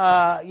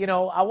 I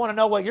want to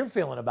know what you're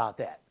feeling about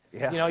that.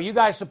 Yeah. You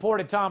guys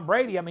supported Tom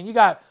Brady. I mean, you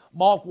got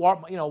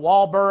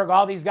Wahlberg,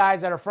 all these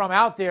guys that are from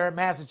out there in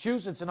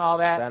Massachusetts and all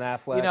that. Ben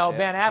Affleck.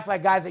 Ben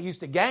Affleck, guys that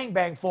used to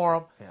gangbang for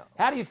him. Yeah.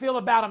 How do you feel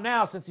about him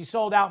now since he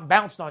sold out and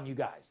bounced on you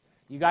guys?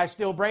 You guys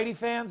still Brady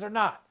fans or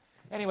not?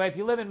 Anyway, if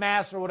you live in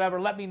Mass or whatever,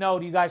 let me know.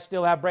 Do you guys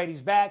still have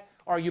Brady's back?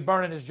 Or are you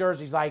burning his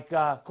jerseys like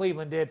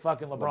Cleveland did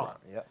fucking LeBron?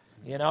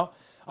 Yep.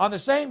 On the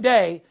same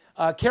day,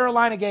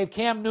 Carolina gave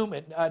Cam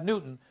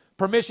Newton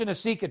permission to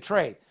seek a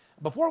trade.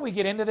 Before we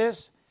get into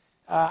this,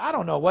 I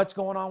don't know what's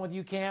going on with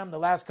you, Cam, the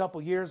last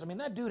couple years. I mean,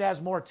 that dude has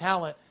more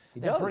talent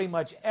than pretty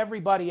much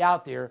everybody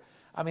out there.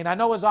 I mean, I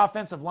know his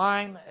offensive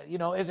line,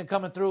 isn't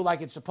coming through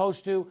like it's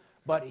supposed to,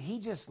 but he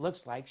just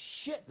looks like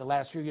shit the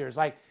last few years.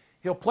 Like,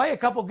 He'll play a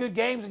couple good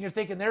games, and you're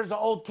thinking, there's the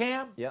old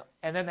Cam. Yep.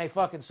 And then they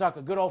fucking suck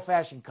a good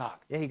old-fashioned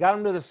cock. Yeah, he got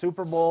him to the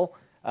Super Bowl,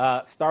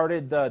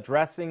 started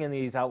dressing in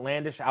these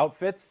outlandish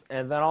outfits,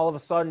 and then all of a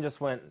sudden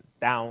just went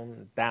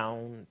down,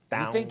 down,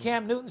 down. You think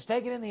Cam Newton's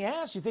taking in the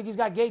ass? You think he's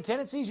got gay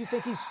tendencies? You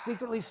think he's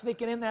secretly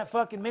sneaking in that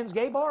fucking men's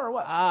gay bar or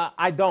what?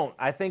 I don't.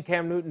 I think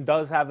Cam Newton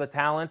does have the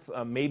talent.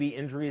 Maybe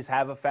injuries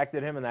have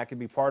affected him, and that could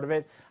be part of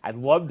it. I'd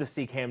love to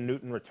see Cam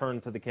Newton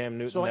return to the Cam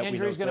Newton So that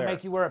injury's going to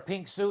make you wear a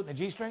pink suit and a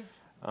G-string?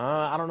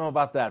 I don't know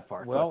about that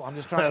part. Well, I'm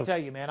just trying to tell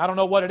you, man. I don't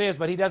know what it is,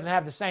 but he doesn't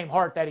have the same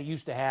heart that he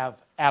used to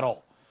have at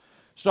all.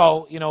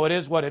 So, it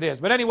is what it is.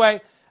 But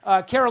anyway,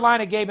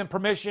 Carolina gave him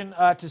permission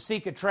to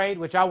seek a trade,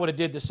 which I would have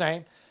did the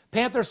same.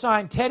 Panthers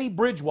signed Teddy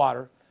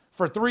Bridgewater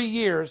for 3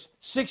 years,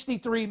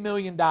 $63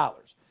 million.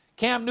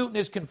 Cam Newton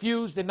is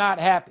confused and not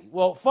happy.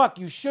 Well, fuck,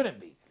 you shouldn't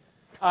be.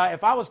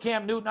 If I was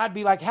Cam Newton, I'd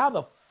be like, how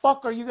the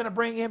fuck are you going to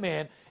bring him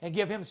in and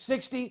give him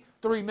 $63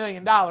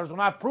 million when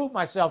I've proved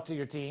myself to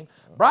your team,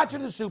 brought you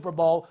to the Super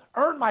Bowl,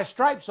 earned my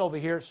stripes over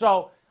here?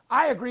 So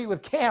I agree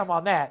with Cam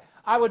on that.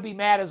 I would be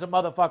mad as a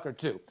motherfucker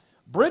too.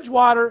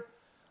 Bridgewater,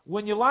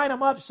 when you line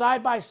them up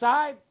side by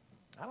side,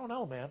 I don't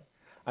know, man.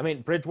 I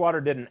mean, Bridgewater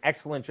did an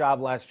excellent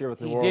job last year with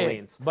New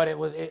Orleans. But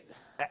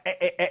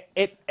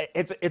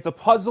it's a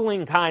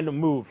puzzling kind of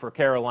move for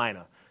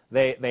Carolina.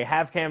 They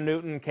have Cam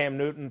Newton. Cam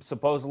Newton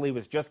supposedly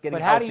was just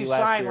getting healthy last year.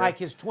 But how do you sign like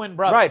his twin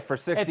brother? Right, for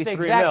 $63 It's the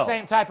exact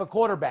same type of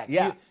quarterback.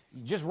 Yeah. You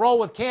just roll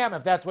with Cam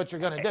if that's what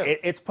you're going to do.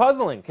 It's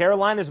puzzling.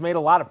 Carolina's made a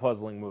lot of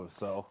puzzling moves.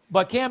 So,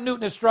 but Cam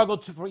Newton has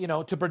struggled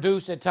to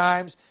produce at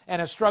times and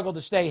has struggled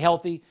to stay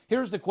healthy.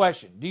 Here's the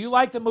question: do you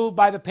like the move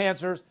by the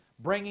Panthers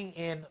bringing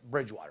in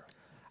Bridgewater?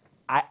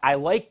 I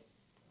like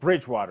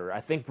Bridgewater. I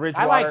think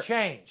Bridgewater. I like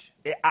change.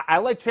 I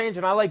like change,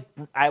 and I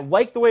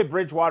like the way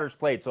Bridgewater's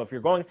played. So if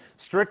you're going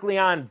strictly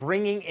on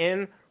bringing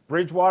in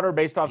Bridgewater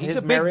based off his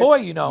merits. He's a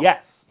big boy,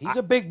 Yes. He's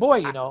a big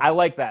boy, I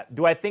like that.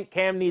 Do I think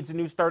Cam needs a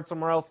new start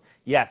somewhere else?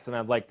 Yes, and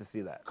I'd like to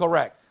see that.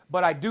 Correct.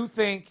 But I do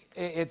think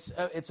it's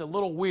a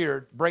little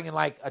weird bringing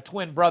like a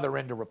twin brother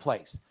in to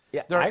replace.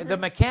 Yeah, the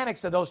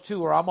mechanics of those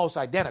two are almost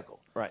identical.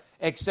 Right.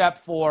 Except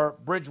for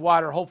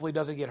Bridgewater hopefully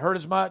doesn't get hurt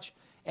as much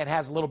and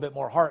has a little bit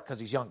more heart because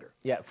he's younger.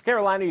 Yeah, for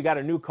Carolina, you got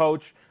a new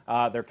coach.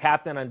 Their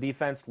captain on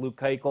defense, Luke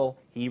Keuchel,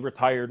 he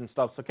retired and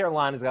stuff. So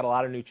Carolina's got a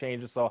lot of new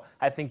changes, so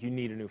I think you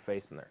need a new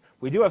face in there.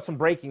 We do have some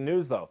breaking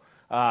news, though.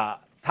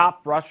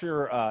 Top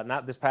rusher,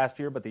 not this past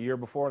year, but the year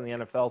before in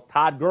the NFL,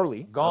 Todd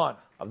Gurley. Gone.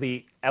 Of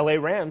the L.A.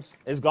 Rams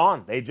is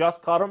gone. They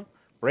just cut him.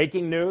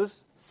 Breaking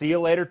news. See you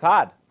later,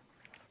 Todd.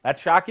 That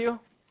shock you?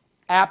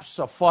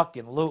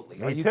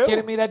 Abso-fucking-lutely. Are you too.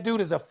 kidding me? That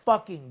dude is a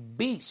fucking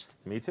beast.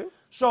 Me too.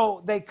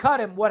 So they cut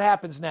him. What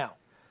happens now?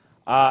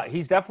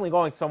 He's definitely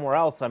going somewhere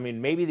else. I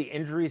mean, maybe the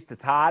injuries to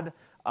Todd.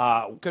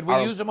 Could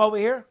we use him over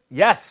here?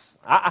 Yes.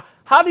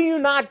 How do you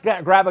not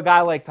grab a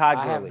guy like Todd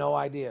Gurley? I have no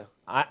idea.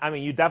 I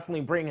mean, you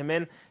definitely bring him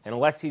in, and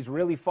unless he's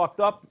really fucked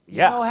up, You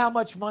know how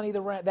much money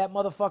that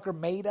motherfucker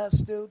made us,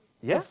 dude?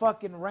 Yeah. The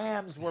fucking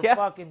Rams were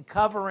fucking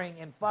covering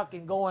and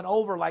fucking going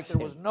over like there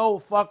was no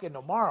fucking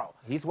tomorrow.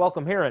 He's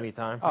welcome here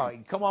anytime. Oh,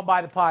 come on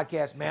by the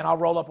podcast, man. I'll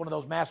roll up one of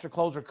those master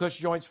closer cush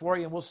joints for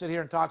you, and we'll sit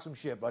here and talk some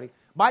shit, buddy.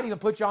 Might even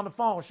put you on the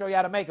phone, show you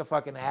how to make a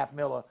fucking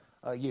 $500,000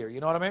 a year.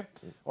 You know what I mean?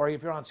 Or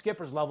if you're on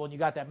Skipper's level and you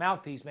got that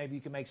mouthpiece, maybe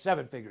you can make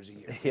 7 figures a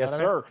year. Yes,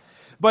 sir.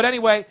 But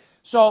anyway,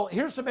 so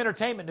here's some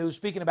entertainment news.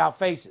 Speaking about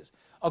faces,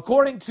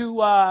 according to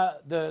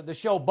the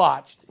show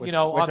Botched, which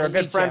on our the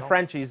good E! friend channel,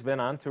 Frenchie's been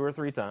on 2 or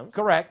 3 times.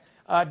 Correct.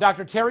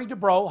 Dr. Terry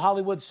Dubrow,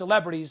 Hollywood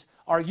celebrities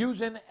are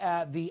using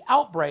the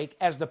outbreak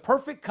as the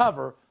perfect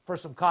cover for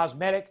some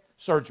cosmetic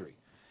surgery.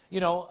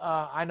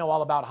 I know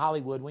all about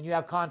Hollywood. When you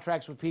have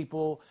contracts with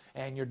people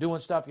and you're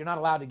doing stuff, you're not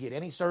allowed to get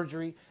any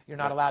surgery. You're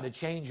not allowed to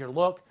change your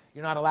look.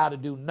 You're not allowed to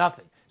do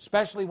nothing,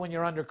 especially when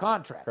you're under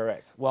contract.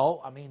 Correct.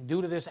 Well, I mean,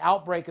 due to this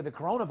outbreak of the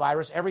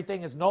coronavirus,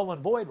 everything is null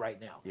and void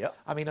right now. Yep.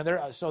 I mean,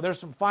 there's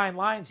some fine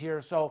lines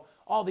here. So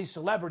all these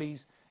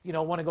celebrities,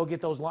 want to go get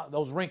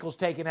those wrinkles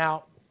taken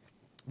out.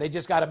 They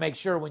just got to make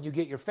sure when you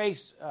get your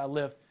face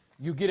lift,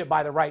 you get it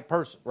by the right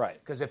person. Right.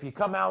 Because if you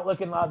come out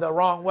looking the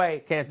wrong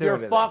way, you're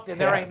fucked and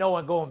there ain't no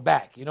one going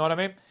back. You know what I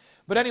mean?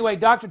 But anyway,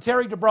 Dr.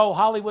 Terry Dubrow,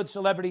 Hollywood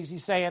celebrities,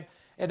 he's saying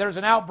there's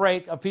an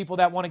outbreak of people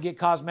that want to get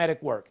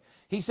cosmetic work.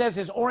 He says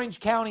his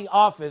Orange County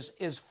office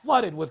is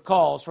flooded with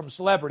calls from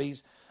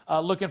celebrities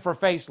looking for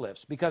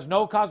facelifts because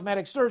no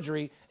cosmetic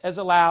surgery is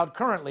allowed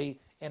currently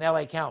in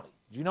L.A. County.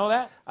 Did you know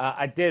that?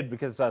 I did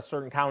because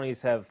certain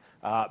counties have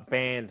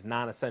banned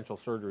non-essential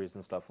surgeries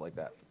and stuff like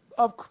that.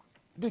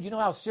 Dude, you know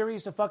how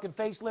serious a fucking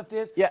facelift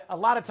is? Yeah. A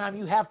lot of time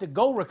you have to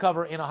go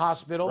recover in a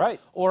hospital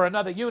or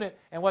another unit,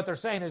 and what they're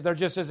saying is there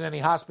just isn't any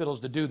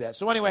hospitals to do that.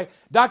 So anyway,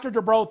 Dr.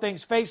 Dubrow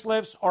thinks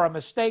facelifts are a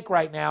mistake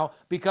right now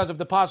because of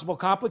the possible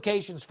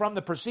complications from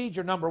the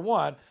procedure, number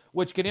one,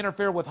 which can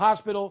interfere with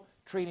hospital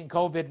treating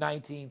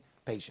COVID-19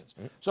 patients.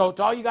 So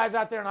to all you guys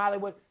out there in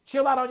Hollywood,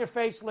 chill out on your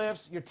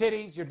facelifts, your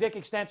titties, your dick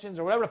extensions,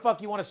 or whatever the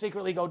fuck you want to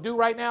secretly go do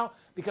right now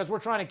because we're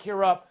trying to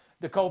cure up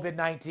the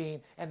COVID-19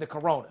 and the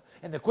corona.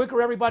 And the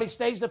quicker everybody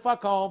stays the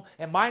fuck home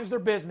and minds their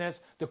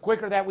business, the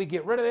quicker that we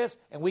get rid of this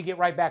and we get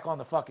right back on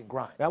the fucking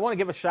grind. I want to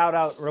give a shout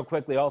out real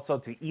quickly also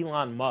to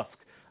Elon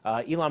Musk.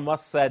 Elon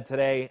Musk said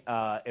today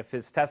if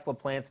his Tesla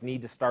plants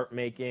need to start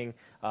making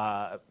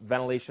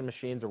ventilation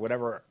machines or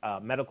whatever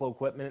medical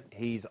equipment,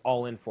 he's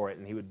all in for it,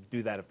 and he would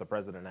do that if the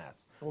president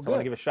asked. Well, so I want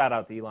to give a shout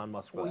out to Elon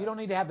Musk for that. You don't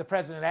need to have the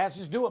president ask.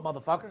 Just do it,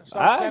 motherfucker.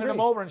 Start sending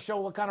them over and show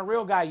what kind of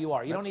real guy you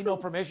are. You don't need no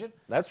permission.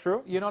 That's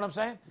true. You know what I'm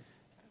saying?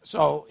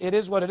 So it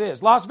is what it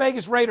is. Las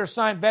Vegas Raiders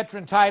signed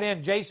veteran tight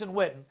end Jason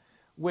Witten,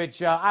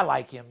 which I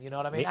like him, you know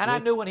what I mean? And I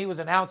knew when he was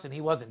announcing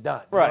he wasn't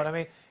done, you know what I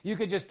mean? You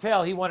could just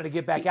tell he wanted to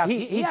get back out.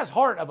 He has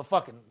heart of a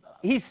fucking...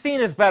 He's seen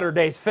his better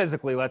days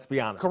physically, let's be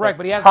honest. Correct,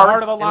 but he has the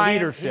heart of a lion.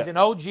 Leadership. He's an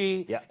OG,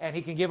 and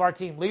he can give our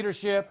team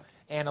leadership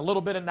and a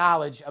little bit of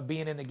knowledge of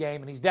being in the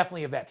game, and he's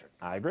definitely a veteran.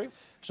 I agree.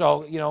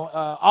 So,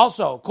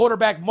 also,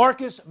 quarterback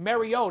Marcus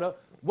Mariota,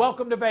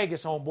 welcome to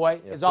Vegas,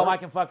 homeboy, is all I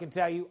can fucking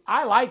tell you.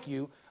 I like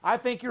you. I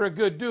think you're a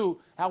good dude.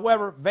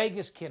 However,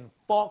 Vegas can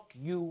fuck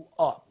you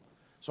up.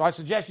 So I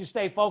suggest you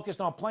stay focused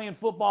on playing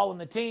football in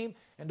the team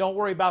and don't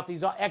worry about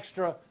these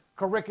extra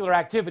curricular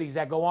activities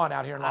that go on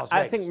out here in Las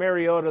Vegas. I think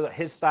Mariota,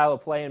 his style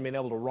of play and being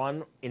able to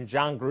run in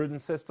John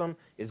Gruden's system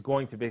is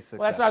going to be successful.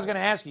 Well, that's what I was going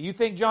to ask you. You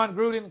think John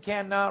Gruden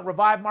can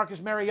revive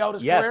Marcus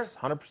Mariota's career? Yes,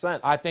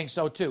 100%. I think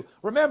so, too.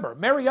 Remember,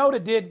 Mariota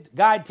did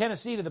guide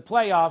Tennessee to the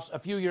playoffs a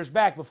few years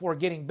back before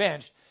getting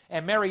benched,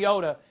 and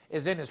Mariota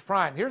is in his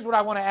prime. Here's what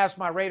I want to ask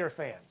my Raider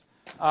fans.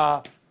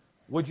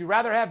 Would you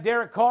rather have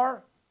Derek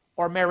Carr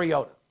or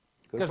Mariota?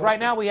 Because right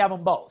now we have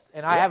them both,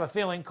 and I have a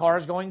feeling Carr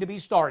is going to be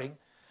starting,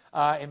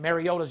 and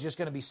Mariota is just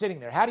going to be sitting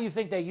there. How do you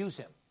think they use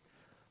him?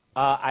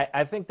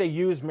 I think they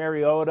use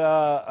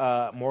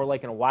Mariota more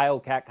like in a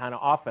wildcat kind of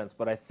offense,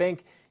 but I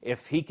think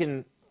if he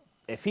can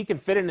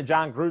fit into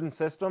John Gruden's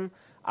system,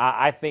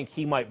 I think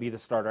he might be the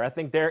starter. I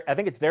think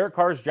it's Derek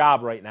Carr's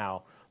job right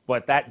now,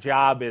 but that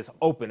job is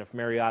open if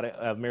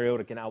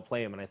Mariota can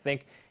outplay him, and I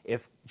think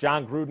if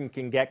John Gruden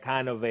can get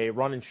kind of a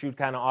run-and-shoot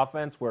kind of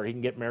offense where he can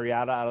get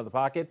Mariota out of the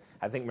pocket,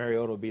 I think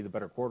Mariota will be the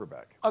better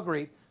quarterback.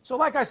 Agreed. So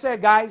like I said,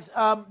 guys,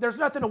 there's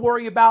nothing to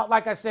worry about.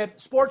 Like I said,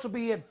 sports will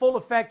be in full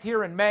effect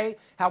here in May.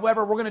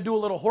 However, we're going to do a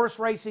little horse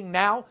racing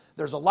now.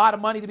 There's a lot of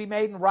money to be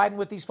made in riding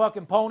with these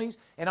fucking ponies,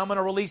 and I'm going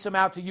to release them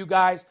out to you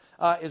guys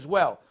as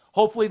well.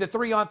 Hopefully the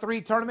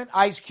 3-on-3 tournament,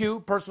 Ice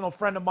Cube, personal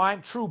friend of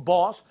mine, true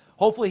boss.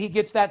 Hopefully he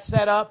gets that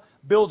set up,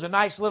 builds a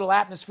nice little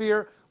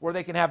atmosphere where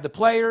they can have the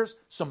players,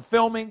 some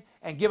filming,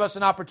 and give us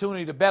an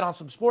opportunity to bet on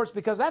some sports,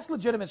 because that's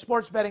legitimate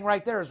sports betting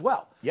right there as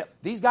well. Yep.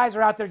 These guys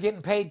are out there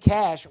getting paid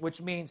cash,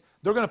 which means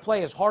they're going to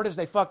play as hard as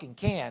they fucking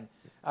can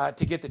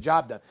to get the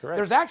job done. Correct.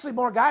 There's actually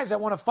more guys that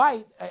want to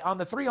fight on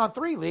the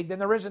 3-on-3 league than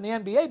there is in the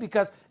NBA,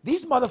 because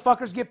these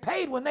motherfuckers get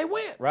paid when they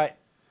win. Right.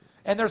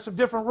 And there's some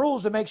different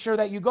rules to make sure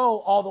that you go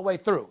all the way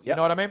through. You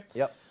know what I mean?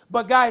 Yep.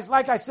 But, guys,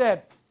 like I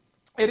said,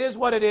 it is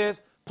what it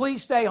is.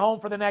 Please stay home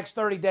for the next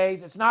 30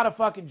 days. It's not a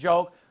fucking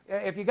joke.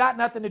 If you got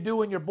nothing to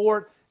do and you're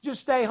bored, just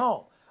stay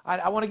home.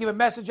 I want to give a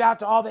message out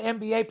to all the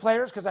NBA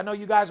players, because I know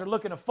you guys are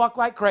looking to fuck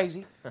like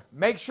crazy.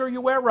 Make sure you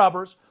wear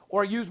rubbers,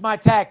 or use my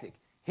tactic.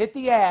 Hit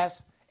the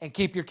ass and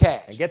keep your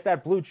cash. And get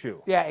that Blue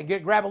Chew. Yeah,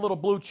 and grab a little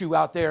Blue Chew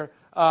out there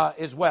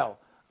as well.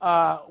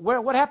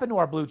 What happened to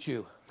our Blue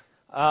Chew?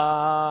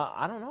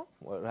 I don't know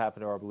what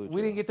happened to our Blue Chew.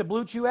 We didn't get the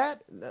Blue Chew ad?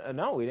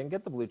 No, we didn't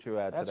get the Blue Chew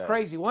ad That's today.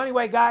 crazy. Well,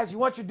 anyway, guys, you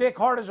want your dick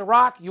hard as a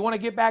rock, you want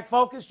to get back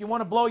focused, you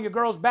want to blow your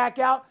girl's back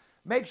out,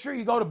 make sure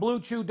you go to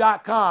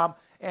BlueChew.com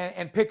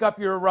and pick up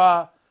your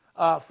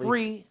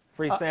free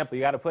sample.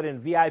 You got to put in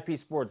VIP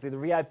Sports, either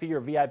VIP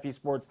or VIP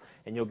Sports,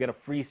 and you'll get a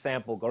free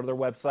sample. Go to their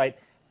website.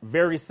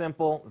 Very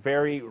simple,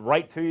 very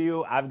right to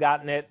you. I've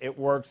gotten it. It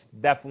works.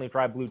 Definitely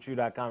try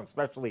BlueChew.com,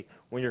 especially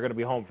when you're going to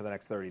be home for the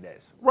next 30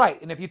 days.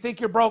 Right, and if you think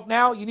you're broke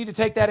now, you need to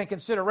take that in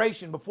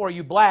consideration before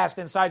you blast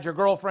inside your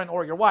girlfriend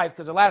or your wife,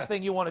 because the last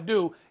thing you want to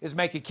do is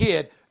make a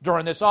kid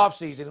during this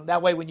offseason.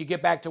 That way, when you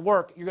get back to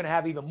work, you're going to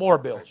have even more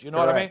bills. You know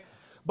what I mean?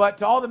 But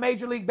to all the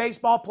Major League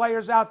Baseball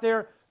players out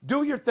there,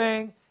 do your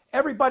thing.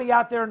 Everybody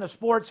out there in the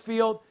sports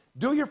field,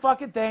 do your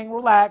fucking thing.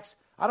 Relax.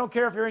 I don't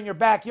care if you're in your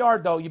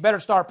backyard, though. You better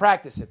start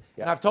practicing.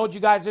 Yeah. And I've told you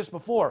guys this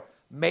before.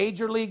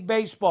 Major League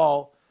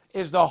Baseball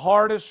is the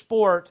hardest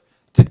sport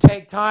to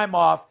take time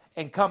off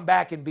and come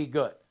back and be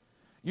good.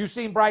 You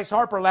seen Bryce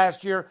Harper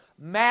last year,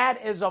 mad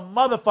as a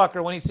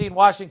motherfucker when he seen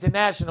Washington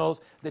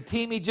Nationals, the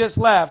team he just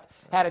left,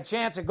 had a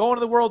chance of going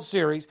to the World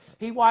Series.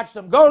 He watched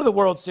them go to the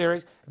World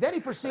Series. Then he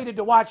proceeded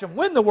to watch them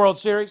win the World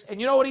Series. And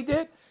you know what he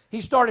did?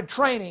 He started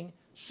training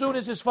soon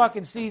as his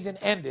fucking season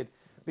ended,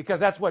 because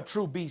that's what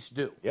true beasts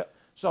do. Yep.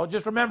 So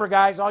just remember,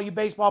 guys, all you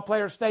baseball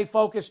players, stay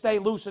focused, stay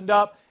loosened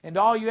up. And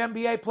to all you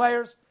NBA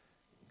players,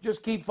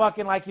 just keep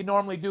fucking like you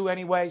normally do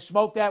anyway.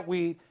 Smoke that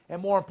weed.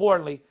 And more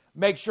importantly,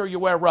 make sure you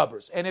wear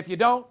rubbers. And if you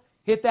don't,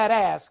 hit that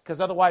ass, because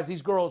otherwise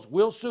these girls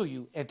will sue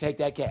you and take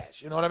that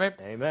cash. You know what I mean?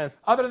 Amen.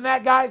 Other than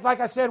that, guys, like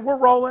I said, we're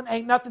rolling.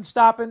 Ain't nothing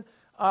stopping.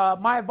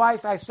 My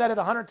advice, I said it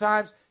 100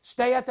 times,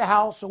 stay at the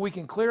house so we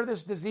can clear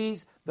this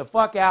disease the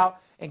fuck out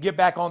and get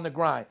back on the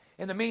grind.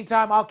 In the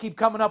meantime, I'll keep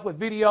coming up with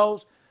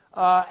videos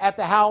at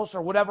the house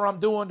or whatever I'm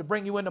doing to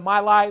bring you into my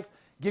life,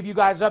 give you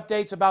guys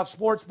updates about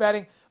sports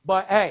betting.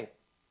 But, hey,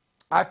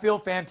 I feel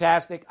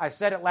fantastic. I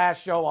said it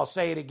last show. I'll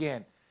say it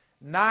again.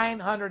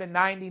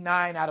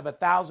 999 out of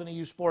 1,000 of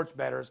you sports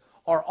bettors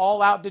are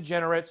all-out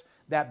degenerates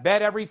that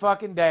bet every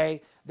fucking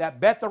day, that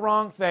bet the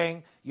wrong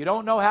thing. You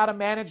don't know how to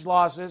manage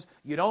losses.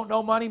 You don't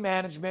know money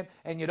management,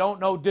 and you don't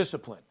know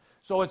discipline.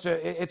 So it's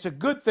a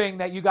good thing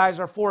that you guys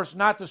are forced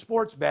not to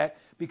sports bet,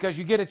 because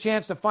you get a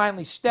chance to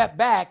finally step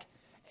back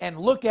and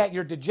look at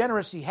your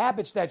degeneracy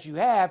habits that you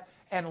have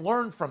and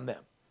learn from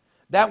them.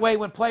 That way,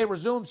 when play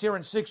resumes here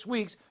in 6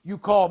 weeks, you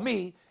call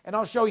me, and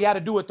I'll show you how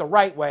to do it the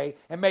right way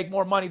and make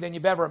more money than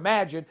you've ever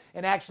imagined,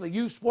 and actually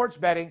use sports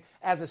betting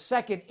as a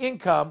second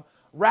income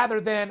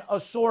rather than a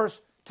source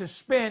to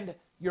spend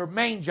your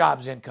main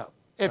job's income,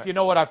 if you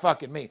know what I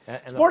fucking mean.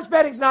 Sports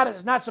betting's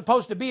not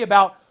supposed to be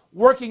about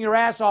working your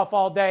ass off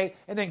all day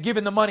and then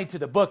giving the money to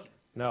the bookie.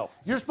 No.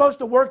 You're supposed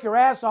to work your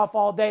ass off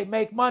all day,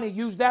 make money,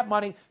 use that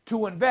money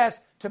to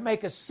invest to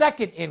make a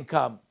second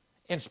income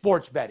in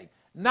sports betting.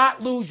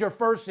 Not lose your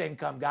first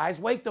income, guys.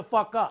 Wake the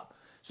fuck up.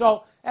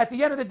 So at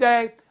the end of the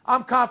day,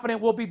 I'm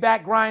confident we'll be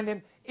back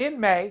grinding in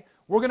May.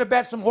 We're going to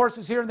bet some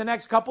horses here in the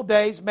next couple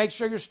days. Make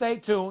sure you stay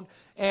tuned.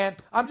 And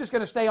I'm just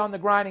going to stay on the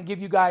grind and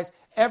give you guys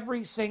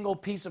every single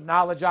piece of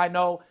knowledge I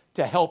know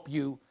to help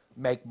you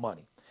make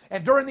money.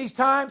 And during these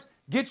times,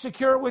 get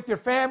secure with your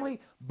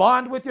family,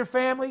 bond with your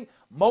family,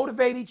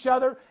 motivate each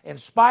other,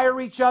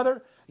 inspire each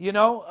other. You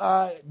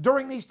know,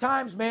 during these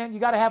times, man, you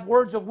got to have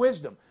words of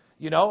wisdom.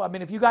 You know, I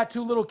mean, if you got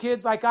 2 little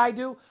kids like I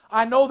do,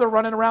 I know they're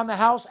running around the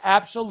house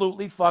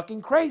absolutely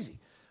fucking crazy.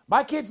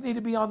 My kids need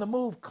to be on the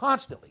move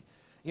constantly.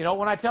 You know,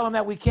 when I tell them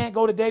that we can't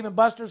go to Dave &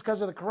 Buster's because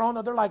of the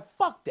corona, they're like,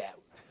 fuck that.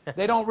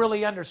 They don't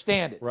really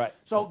understand it. Right.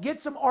 So get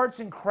some arts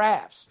and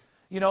crafts.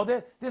 You know,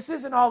 this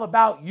isn't all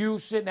about you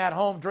sitting at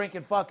home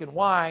drinking fucking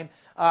wine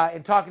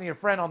and talking to your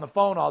friend on the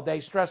phone all day,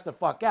 stressed the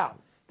fuck out.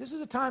 This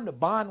is a time to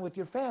bond with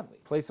your family.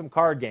 Play some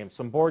card games,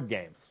 some board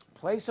games.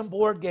 Play some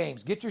board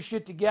games. Get your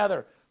shit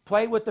together.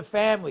 Play with the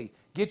family.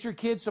 Get your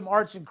kids some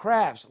arts and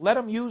crafts. Let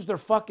them use their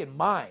fucking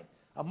mind.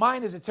 A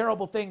mind is a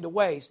terrible thing to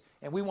waste,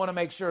 and we want to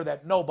make sure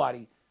that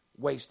nobody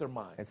wastes their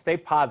mind. And stay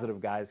positive,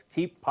 guys.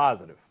 Keep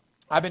positive.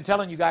 I've been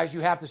telling you guys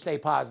you have to stay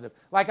positive.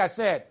 Like I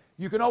said,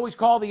 you can always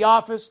call the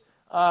office.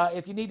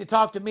 If you need to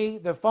talk to me,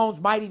 the phones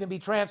might even be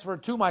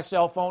transferred to my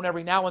cell phone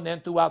every now and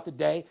then throughout the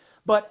day.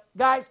 But,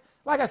 guys,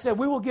 like I said,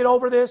 we will get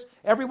over this.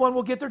 Everyone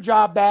will get their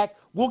job back.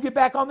 We'll get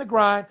back on the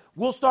grind.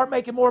 We'll start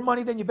making more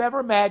money than you've ever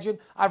imagined.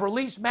 I've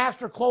released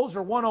Master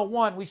Closer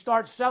 101. We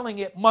start selling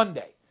it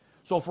Monday.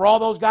 So for all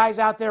those guys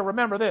out there,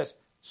 remember this.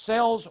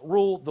 Sales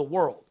rule the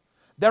world.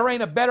 There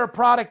ain't a better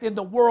product in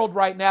the world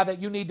right now that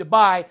you need to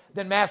buy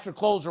than Master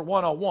Closer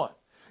 101.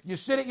 You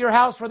sit at your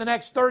house for the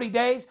next 30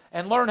 days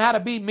and learn how to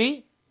be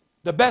me,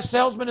 the best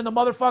salesman in the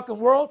motherfucking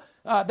world.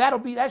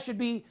 That should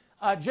be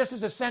just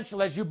as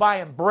essential as you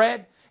buying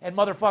bread and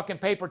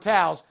motherfucking paper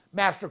towels.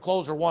 Master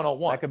Closer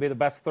 101. That could be the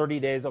best 30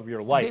 days of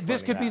your life.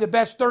 This could be the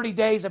best 30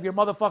 days of your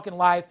motherfucking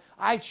life.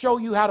 I show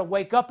you how to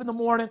wake up in the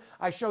morning.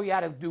 I show you how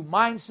to do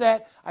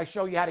mindset. I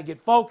show you how to get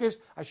focused.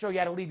 I show you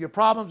how to leave your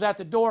problems at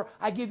the door.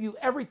 I give you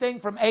everything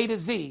from A to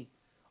Z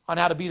on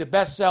how to be the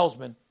best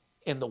salesman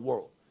in the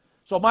world.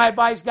 So my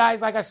advice, guys,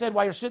 like I said,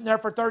 while you're sitting there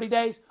for 30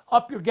 days,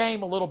 up your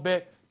game a little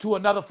bit to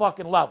another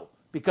fucking level,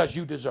 because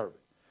you deserve it.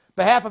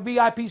 On behalf of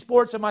VIP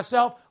Sports and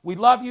myself, we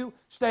love you.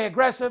 Stay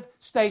aggressive,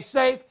 stay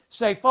safe,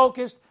 stay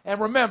focused,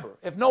 and remember,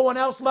 if no one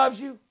else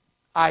loves you,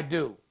 I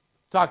do.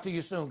 Talk to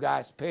you soon,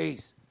 guys.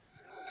 Peace.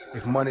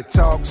 If money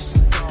talks,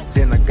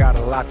 then I got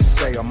a lot to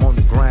say. I'm on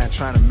the grind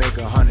trying to make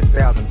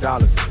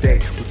 $100,000 a day.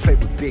 We play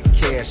with big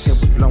cash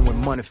and we blowing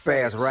money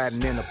fast.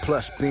 Riding in a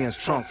plush Benz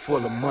trunk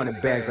full of money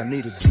bags. I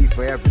need a G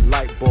for every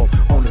light bulb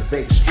on the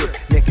Vegas Strip.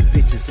 Naked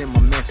bitches in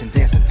my mansion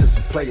dancing to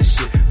some player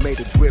shit.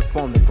 Made a grip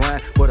on the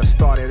grind, but I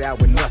started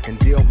out with nothing.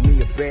 Dealt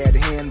me a bad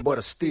hand, but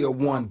I still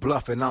won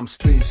bluffing. I'm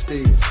Steve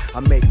Stevens. I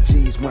make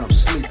G's when I'm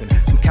sleeping.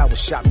 Some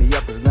cowards shot me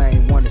up cause they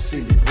ain't want to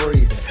see me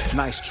breathing.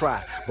 Nice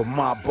try, but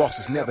my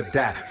bosses never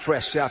die.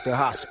 Fresh out the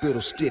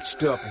hospital,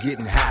 stitched up,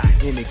 getting high.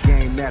 In the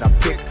game that I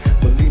pick,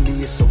 believe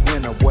me, it's a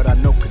winner. What I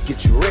know could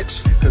get you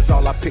rich, cause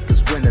all I pick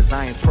is winners.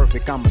 I ain't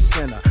perfect, I'm a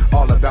sinner.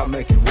 All about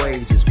making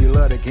wages. If you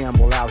love to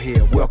gamble out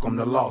here, welcome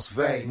to Las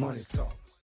Vegas. Money talk.